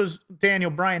 this was Daniel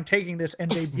Bryan taking this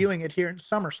and debuting it here in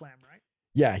SummerSlam, right?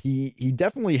 Yeah, he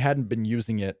definitely hadn't been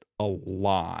using it a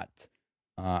lot.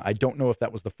 I don't know if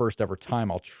that was the first ever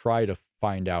time. I'll try to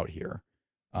find out here.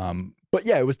 But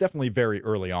yeah, it was definitely very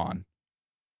early on.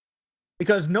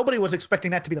 Because nobody was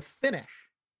expecting that to be the finish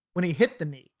when he hit the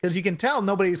knee. Because you can tell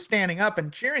nobody's standing up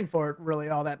and cheering for it really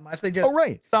all that much. They just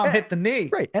saw him hit the knee.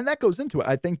 Right, and that goes into it.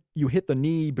 I think you hit the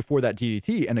knee before that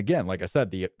DDT. And again, like I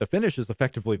said, the finish is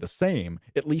effectively the same.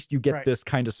 At least you get this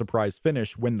kind of surprise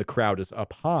finish when the crowd is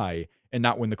up high and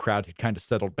not when the crowd had kind of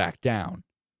settled back down.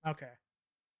 Okay.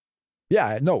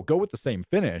 Yeah, no, go with the same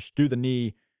finish. Do the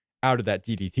knee out of that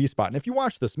DDT spot. And if you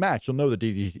watch this match, you'll know the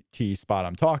DDT spot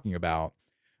I'm talking about.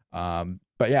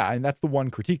 But yeah, and that's the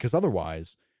one critique, because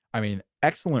otherwise, I mean,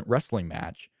 excellent wrestling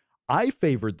match. I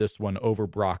favored this one over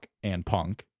Brock and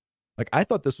Punk. Like, I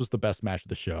thought this was the best match of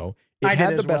the show. It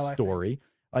had the best story.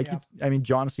 Like, I mean,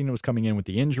 John Cena was coming in with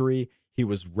the injury. He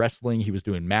was wrestling. He was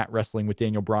doing mat wrestling with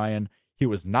Daniel Bryan. He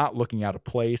was not looking out of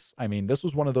place. I mean, this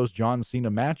was one of those John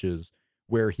Cena matches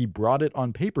where he brought it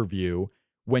on pay-per-view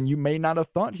when you may not have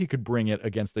thought he could bring it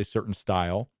against a certain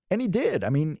style. And he did. I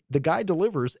mean, the guy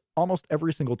delivers almost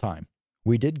every single time.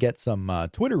 We did get some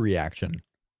Twitter reaction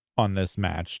on this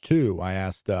match, too. I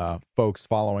asked folks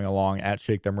following along at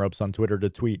Shake Them Ropes on Twitter to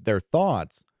tweet their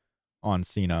thoughts on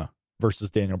Cena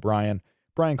versus Daniel Bryan.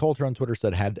 Brian Coulter on Twitter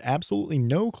said, had absolutely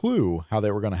no clue how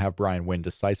they were going to have Bryan win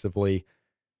decisively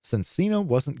since Cena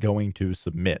wasn't going to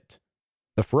submit.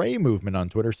 The Fray movement on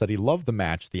Twitter said he loved the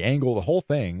match, the angle, the whole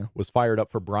thing, was fired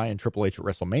up for Bryan Triple H at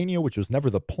WrestleMania, which was never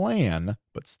the plan,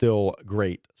 but still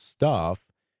great stuff.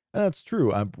 And that's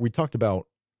true. We talked about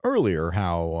earlier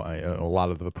how a lot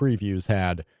of the previews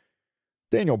had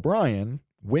Daniel Bryan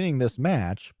winning this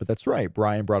match, but that's right.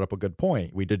 Bryan brought up a good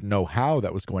point. We didn't know how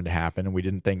that was going to happen, and we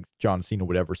didn't think John Cena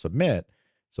would ever submit,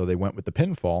 so they went with the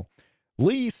pinfall.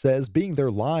 Lee says being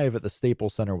there live at the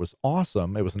Staples Center was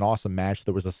awesome. It was an awesome match.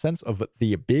 There was a sense of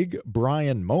the big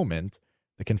Bryan moment.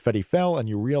 The confetti fell, and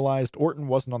you realized Orton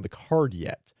wasn't on the card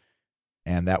yet,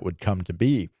 and that would come to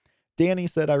be. Danny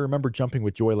said, I remember jumping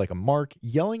with joy like a mark,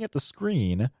 yelling at the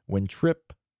screen when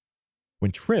Trips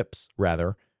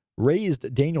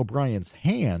raised Daniel Bryan's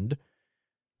hand.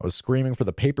 I was screaming for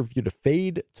the pay-per-view to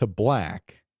fade to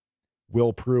black.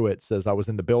 Will Pruitt says, I was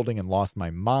in the building and lost my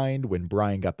mind when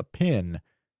Bryan got the pin.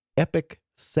 Epic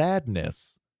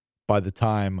sadness by the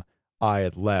time I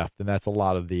had left. And that's a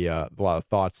lot of the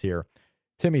thoughts here.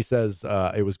 Timmy says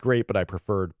it was great, but I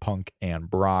preferred Punk and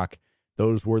Brock.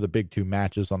 Those were the big two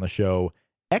matches on the show.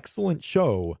 Excellent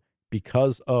show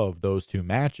because of those two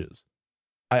matches.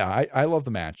 I love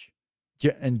the match.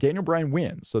 And Daniel Bryan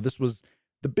wins. So this was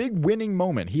the big winning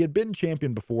moment. He had been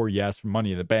champion before, yes, from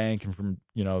Money in the Bank and from,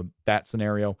 that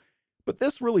scenario. But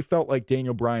this really felt like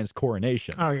Daniel Bryan's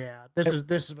coronation. Oh yeah, this was the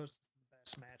best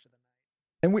match of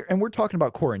the night. And we're talking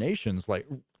about coronations, like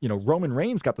Roman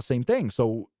Reigns got the same thing.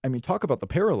 So I mean, talk about the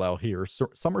parallel here.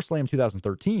 SummerSlam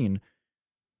 2013,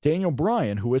 Daniel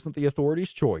Bryan, who isn't the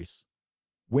Authority's choice,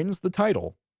 wins the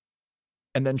title,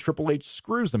 and then Triple H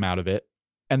screws him out of it,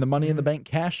 and the Money in the Bank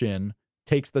cash in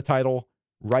takes the title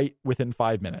right within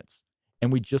 5 minutes.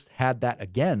 And we just had that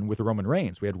again with Roman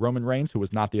Reigns. We had Roman Reigns, who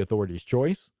was not the Authority's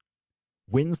choice,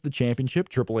 wins the championship.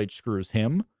 Triple H screws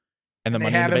him, and the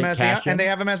Money in the Bank cash in. And they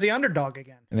have him as the underdog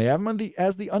again. And they have him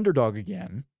as the underdog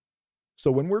again.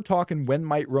 So when we're talking, when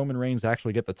might Roman Reigns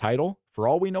actually get the title? For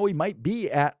all we know, he might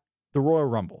be at the Royal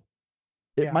Rumble.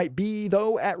 It might be,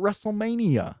 though, at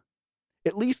WrestleMania.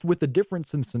 At least with the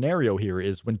difference in scenario here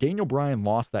is when Daniel Bryan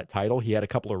lost that title, he had a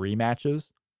couple of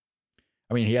rematches.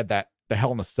 I mean, he had the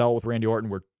Hell in a Cell with Randy Orton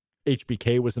where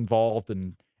HBK was involved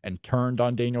and turned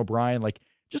on Daniel Bryan. Like,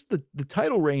 just the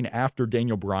title reign after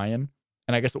Daniel Bryan,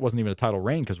 and I guess it wasn't even a title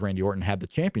reign because Randy Orton had the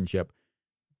championship.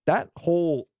 That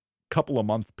whole couple of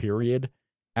month period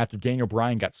after Daniel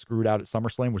Bryan got screwed out at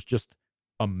SummerSlam was just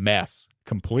a mess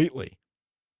completely.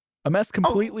 A mess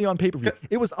completely on pay-per-view.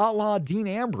 It was a la Dean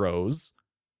Ambrose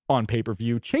on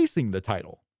pay-per-view chasing the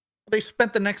title. They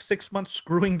spent the next 6 months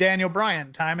screwing Daniel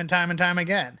Bryan time and time and time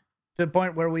again to the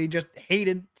point where we just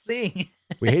hated seeing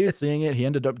it. We hated seeing it. He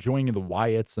ended up joining the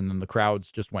Wyatts, and then the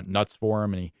crowds just went nuts for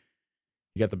him, and he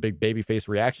got the big babyface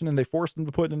reaction, and they forced him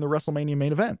to put in the WrestleMania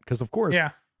main event. Because, of course,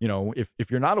 if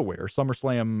you're not aware,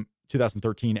 SummerSlam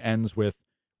 2013 ends with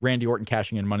Randy Orton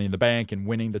cashing in Money in the Bank and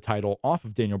winning the title off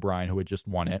of Daniel Bryan, who had just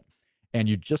won it. And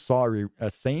you just saw a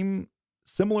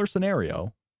similar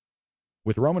scenario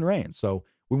with Roman Reigns. So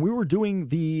when we were doing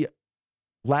the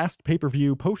last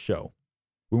pay-per-view post-show,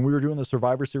 when we were doing the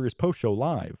Survivor Series post-show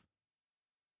live,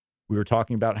 we were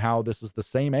talking about how this is the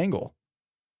same angle.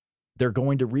 They're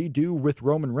going to redo with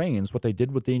Roman Reigns what they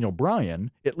did with Daniel Bryan.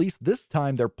 At least this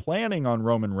time they're planning on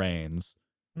Roman Reigns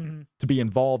to be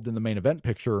involved in the main event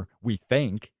picture, we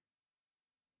think.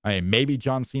 I mean, maybe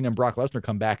John Cena and Brock Lesnar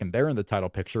come back and they're in the title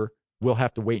picture. We'll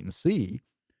have to wait and see.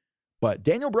 But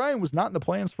Daniel Bryan was not in the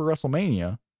plans for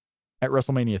WrestleMania at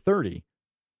WrestleMania 30.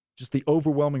 Just the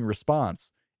overwhelming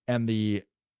response and the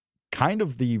kind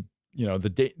of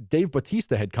Dave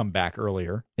Bautista had come back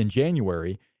earlier in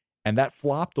January, and that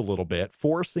flopped a little bit,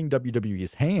 forcing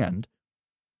WWE's hand.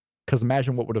 Because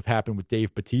imagine what would have happened with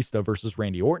Dave Bautista versus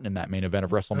Randy Orton in that main event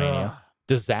of WrestleMania.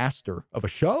 Disaster of a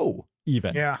show,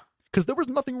 even. Yeah. Because there was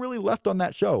nothing really left on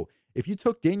that show. If you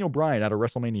took Daniel Bryan out of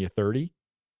WrestleMania 30,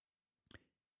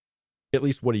 at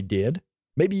least what he did,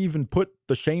 maybe even put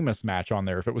the Sheamus match on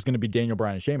there if it was going to be Daniel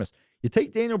Bryan and Sheamus. You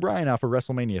take Daniel Bryan out for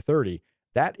WrestleMania 30,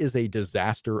 that is a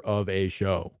disaster of a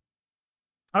show.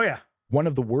 Oh, yeah. One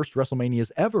of the worst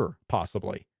WrestleManias ever,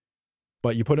 possibly.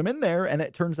 But you put him in there, and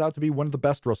it turns out to be one of the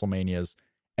best WrestleManias,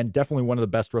 and definitely one of the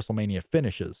best WrestleMania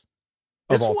finishes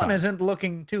of all time. This one isn't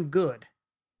looking too good.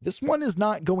 This one is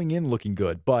not going in looking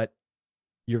good, but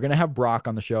you're going to have Brock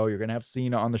on the show. You're going to have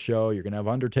Cena on the show. You're going to have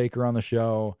Undertaker on the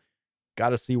show. Got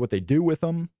to see what they do with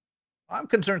them. I'm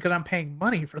concerned because I'm paying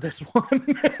money for this one.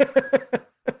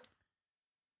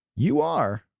 You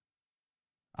are.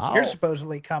 You're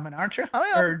supposedly coming, aren't you?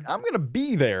 I'm going to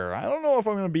be there. I don't know if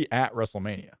I'm going to be at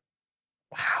WrestleMania.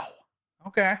 Wow.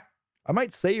 Okay. I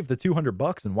might save the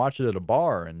 $200 and watch it at a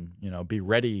bar and, be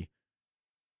ready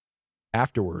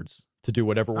afterwards to do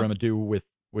whatever we're going to do with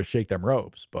Shake Them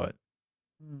Ropes. But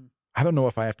I don't know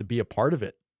if I have to be a part of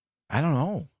it. I don't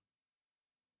know.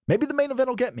 Maybe the main event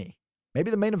will get me. Maybe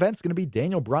the main event's going to be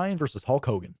Daniel Bryan versus Hulk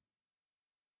Hogan.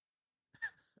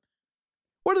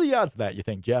 What are the odds of that, you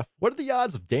think, Jeff? What are the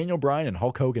odds of Daniel Bryan and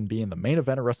Hulk Hogan being the main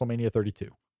event of WrestleMania 32?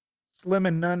 Slim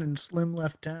and none, and Slim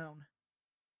left town.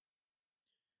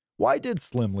 Why did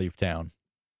Slim leave town?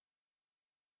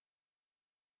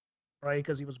 Right,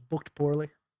 because he was booked poorly.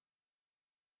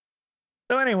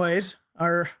 So anyways,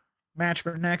 our match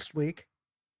for next week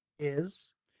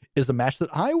is a match that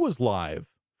I was live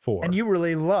for. And you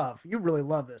really love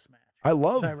this match. I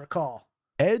love, as I recall,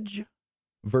 Edge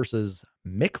versus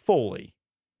Mick Foley.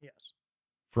 Yes.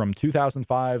 From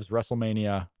 2005's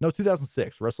WrestleMania,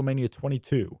 2006, WrestleMania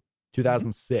 22,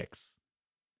 2006.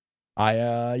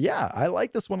 I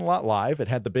like this one a lot live. It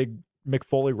had the big Mick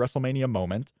Foley WrestleMania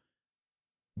moment.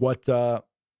 What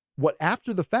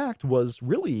after the fact was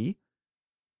really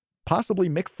possibly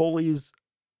Mick Foley's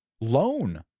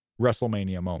lone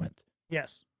WrestleMania moment.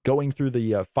 Yes. Going through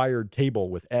the fired table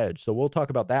with Edge. So we'll talk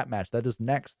about that match. That is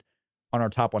next on our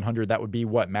top 100. That would be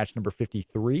what, match number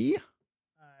 53?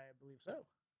 I believe so.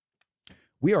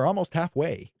 We are almost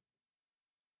halfway.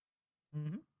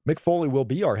 Mm-hmm. Mick Foley will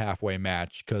be our halfway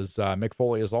match because Mick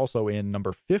Foley is also in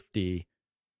number 50,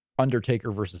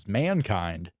 Undertaker versus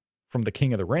Mankind from the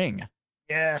King of the Ring.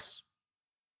 Yes.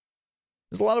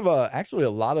 There's a lot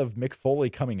of Mick Foley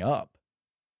coming up.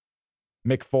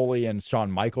 Mick Foley and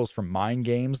Shawn Michaels from Mind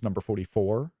Games, number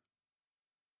 44.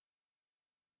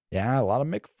 Yeah, a lot of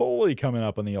Mick Foley coming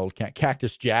up on the old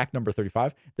Cactus Jack, number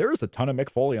 35. There is a ton of Mick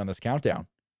Foley on this countdown.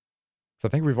 So I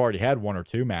think we've already had one or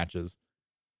two matches.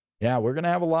 Yeah, we're going to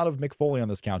have a lot of Mick Foley on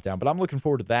this countdown, but I'm looking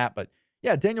forward to that. But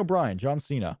yeah, Daniel Bryan, John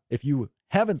Cena, if you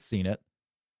haven't seen it,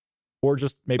 or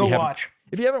just maybe watch.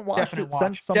 If you haven't watched Definite it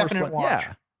watch. since SummerSlam, Watch.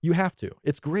 yeah, you have to.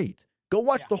 It's great. Go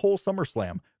watch the whole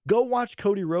SummerSlam. Go watch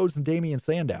Cody Rhodes and Damian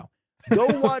Sandow. Go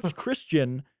watch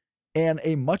Christian and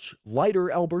a much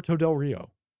lighter Alberto Del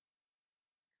Rio.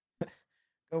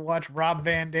 Go watch Rob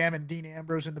Van Dam and Dean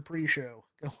Ambrose in the pre-show.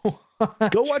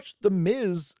 Go watch The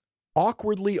Miz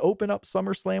awkwardly open up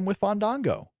SummerSlam with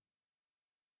Fandango.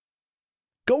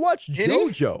 Go watch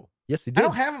JoJo. Yes, he did. I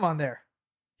don't have him on there.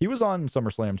 He was on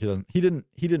SummerSlam 2000. He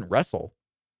didn't wrestle.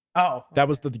 Oh, okay. That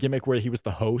was the gimmick where he was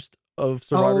the host of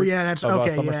Survivor. Oh yeah, that's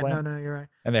okay. SummerSlam. Yeah, no, you're right.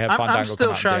 And they had I'm Fandango still come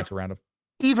out shocked. and dance around him.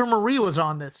 Eva Marie was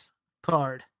on this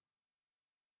card.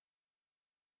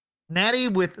 Natty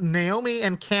with Naomi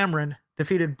and Cameron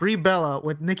defeated Brie Bella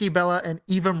with Nikki Bella and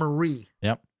Eva Marie.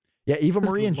 Yep. Yeah, Eva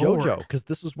Marie and Lord. JoJo, because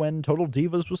this is when Total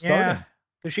Divas was starting. Yeah,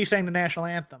 because she sang the national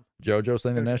anthem. JoJo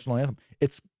sang the national anthem.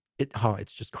 It's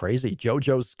just crazy.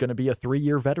 JoJo's going to be a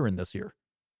 3-year veteran this year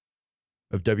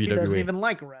of WWE. She doesn't even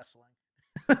like wrestling.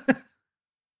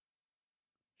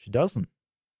 She doesn't.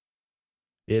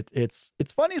 It's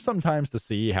funny sometimes to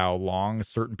see how long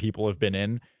certain people have been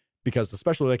in, because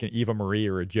especially like an Eva Marie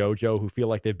or a JoJo who feel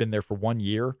like they've been there for 1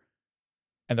 year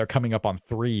and they're coming up on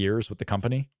 3 years with the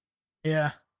company.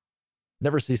 Yeah.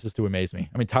 Never ceases to amaze me.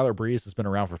 I mean, Tyler Breeze has been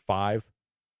around for 5,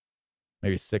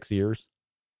 maybe 6 years.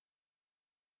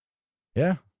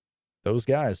 Yeah. Those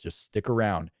guys just stick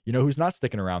around. You know who's not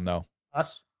sticking around, though?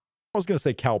 Us. I was going to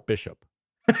say Cal Bishop.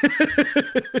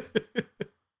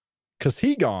 Because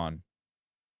he gone.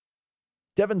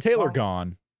 Devin Taylor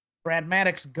gone. Brad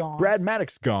Maddox gone. Brad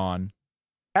Maddox gone.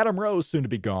 Adam Rose soon to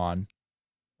be gone.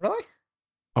 Really?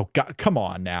 Oh, God, come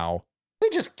on now. They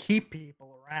just keep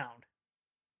people around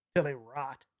till they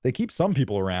rot. They keep some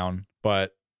people around,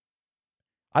 but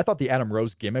I thought the Adam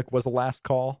Rose gimmick was a last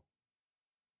call.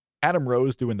 Adam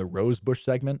Rose doing the Rosebush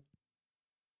segment.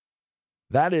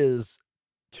 That is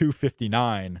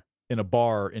 $2.59 in a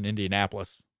bar in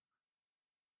Indianapolis.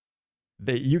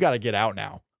 You got to get out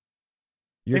now.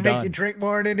 You're they make done. you drink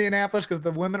more in Indianapolis because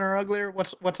the women are uglier?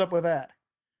 What's up with that?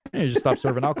 You just stop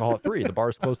serving alcohol at 3. The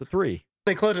bar's closed at 3.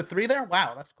 They close at 3 there?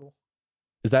 Wow, that's cool.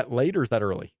 Is that late or is that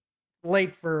early?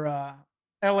 Late for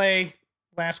LA.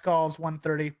 Last call's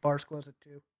 1:30. Bars close at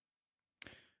 2.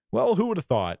 Well, who would have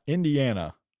thought?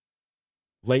 Indiana.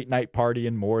 Late night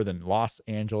partying more than Los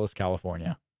Angeles,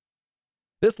 California.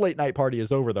 This late night party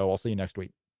is over, though. I'll see you next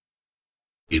week.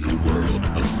 In a world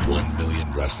of 1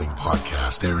 million wrestling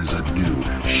podcasts, there is a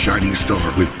new shining star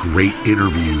with great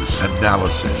interviews,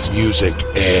 analysis, music,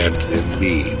 and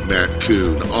me, Matt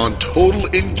Coon, on total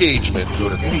engagement. Go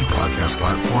to any podcast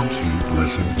platform to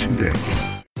listen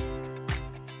today.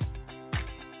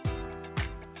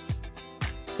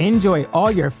 Enjoy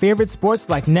all your favorite sports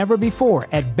like never before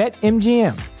at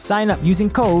BetMGM. Sign up using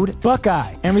code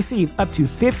Buckeye and receive up to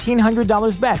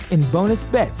 $1,500 back in bonus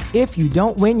bets if you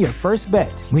don't win your first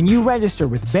bet. When you register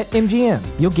with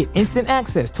BetMGM, you'll get instant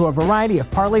access to a variety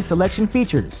of parlay selection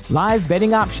features, live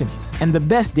betting options, and the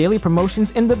best daily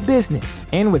promotions in the business.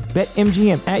 And with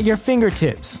BetMGM at your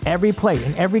fingertips, every play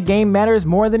and every game matters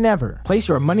more than ever. Place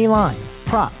your money line,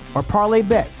 prop, or parlay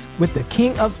bets with the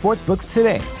king of sportsbooks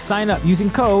today. Sign up using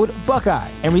code Buckeye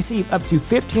and receive up to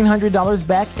 $1,500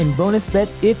 back in bonus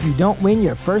bets if you don't win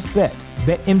your first bet.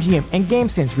 BetMGM and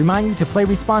GameSense remind you to play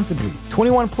responsibly.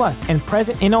 21 plus and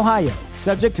present in Ohio,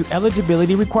 subject to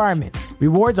eligibility requirements.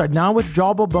 Rewards are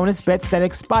non-withdrawable bonus bets that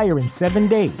expire in 7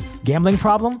 days. Gambling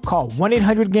problem? Call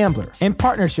 1-800-GAMBLER. In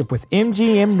partnership with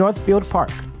MGM Northfield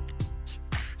Park.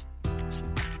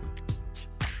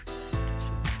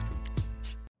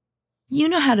 You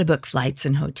know how to book flights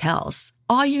and hotels.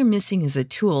 All you're missing is a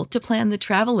tool to plan the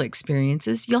travel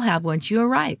experiences you'll have once you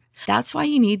arrive. That's why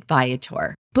you need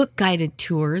Viator. Book guided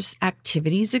tours,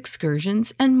 activities,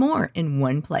 excursions, and more in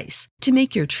one place to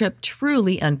make your trip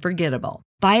truly unforgettable.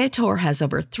 Viator has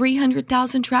over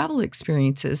 300,000 travel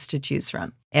experiences to choose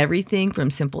from. Everything from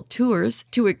simple tours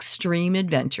to extreme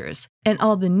adventures and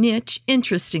all the niche,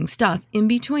 interesting stuff in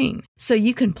between. So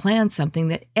you can plan something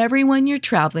that everyone you're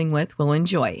traveling with will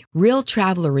enjoy. Real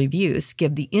traveler reviews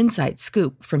give the inside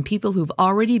scoop from people who've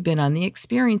already been on the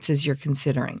experiences you're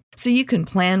considering. So you can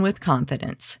plan with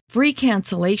confidence. Free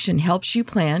cancellation helps you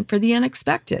plan for the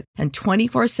unexpected. And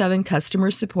 24/7 customer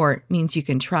support means you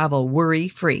can travel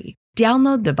worry-free.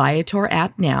 Download the Viator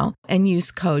app now and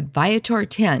use code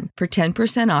Viator10 for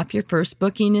 10% off your first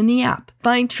booking in the app.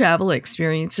 Find travel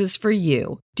experiences for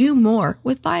you. Do more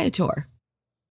with Viator.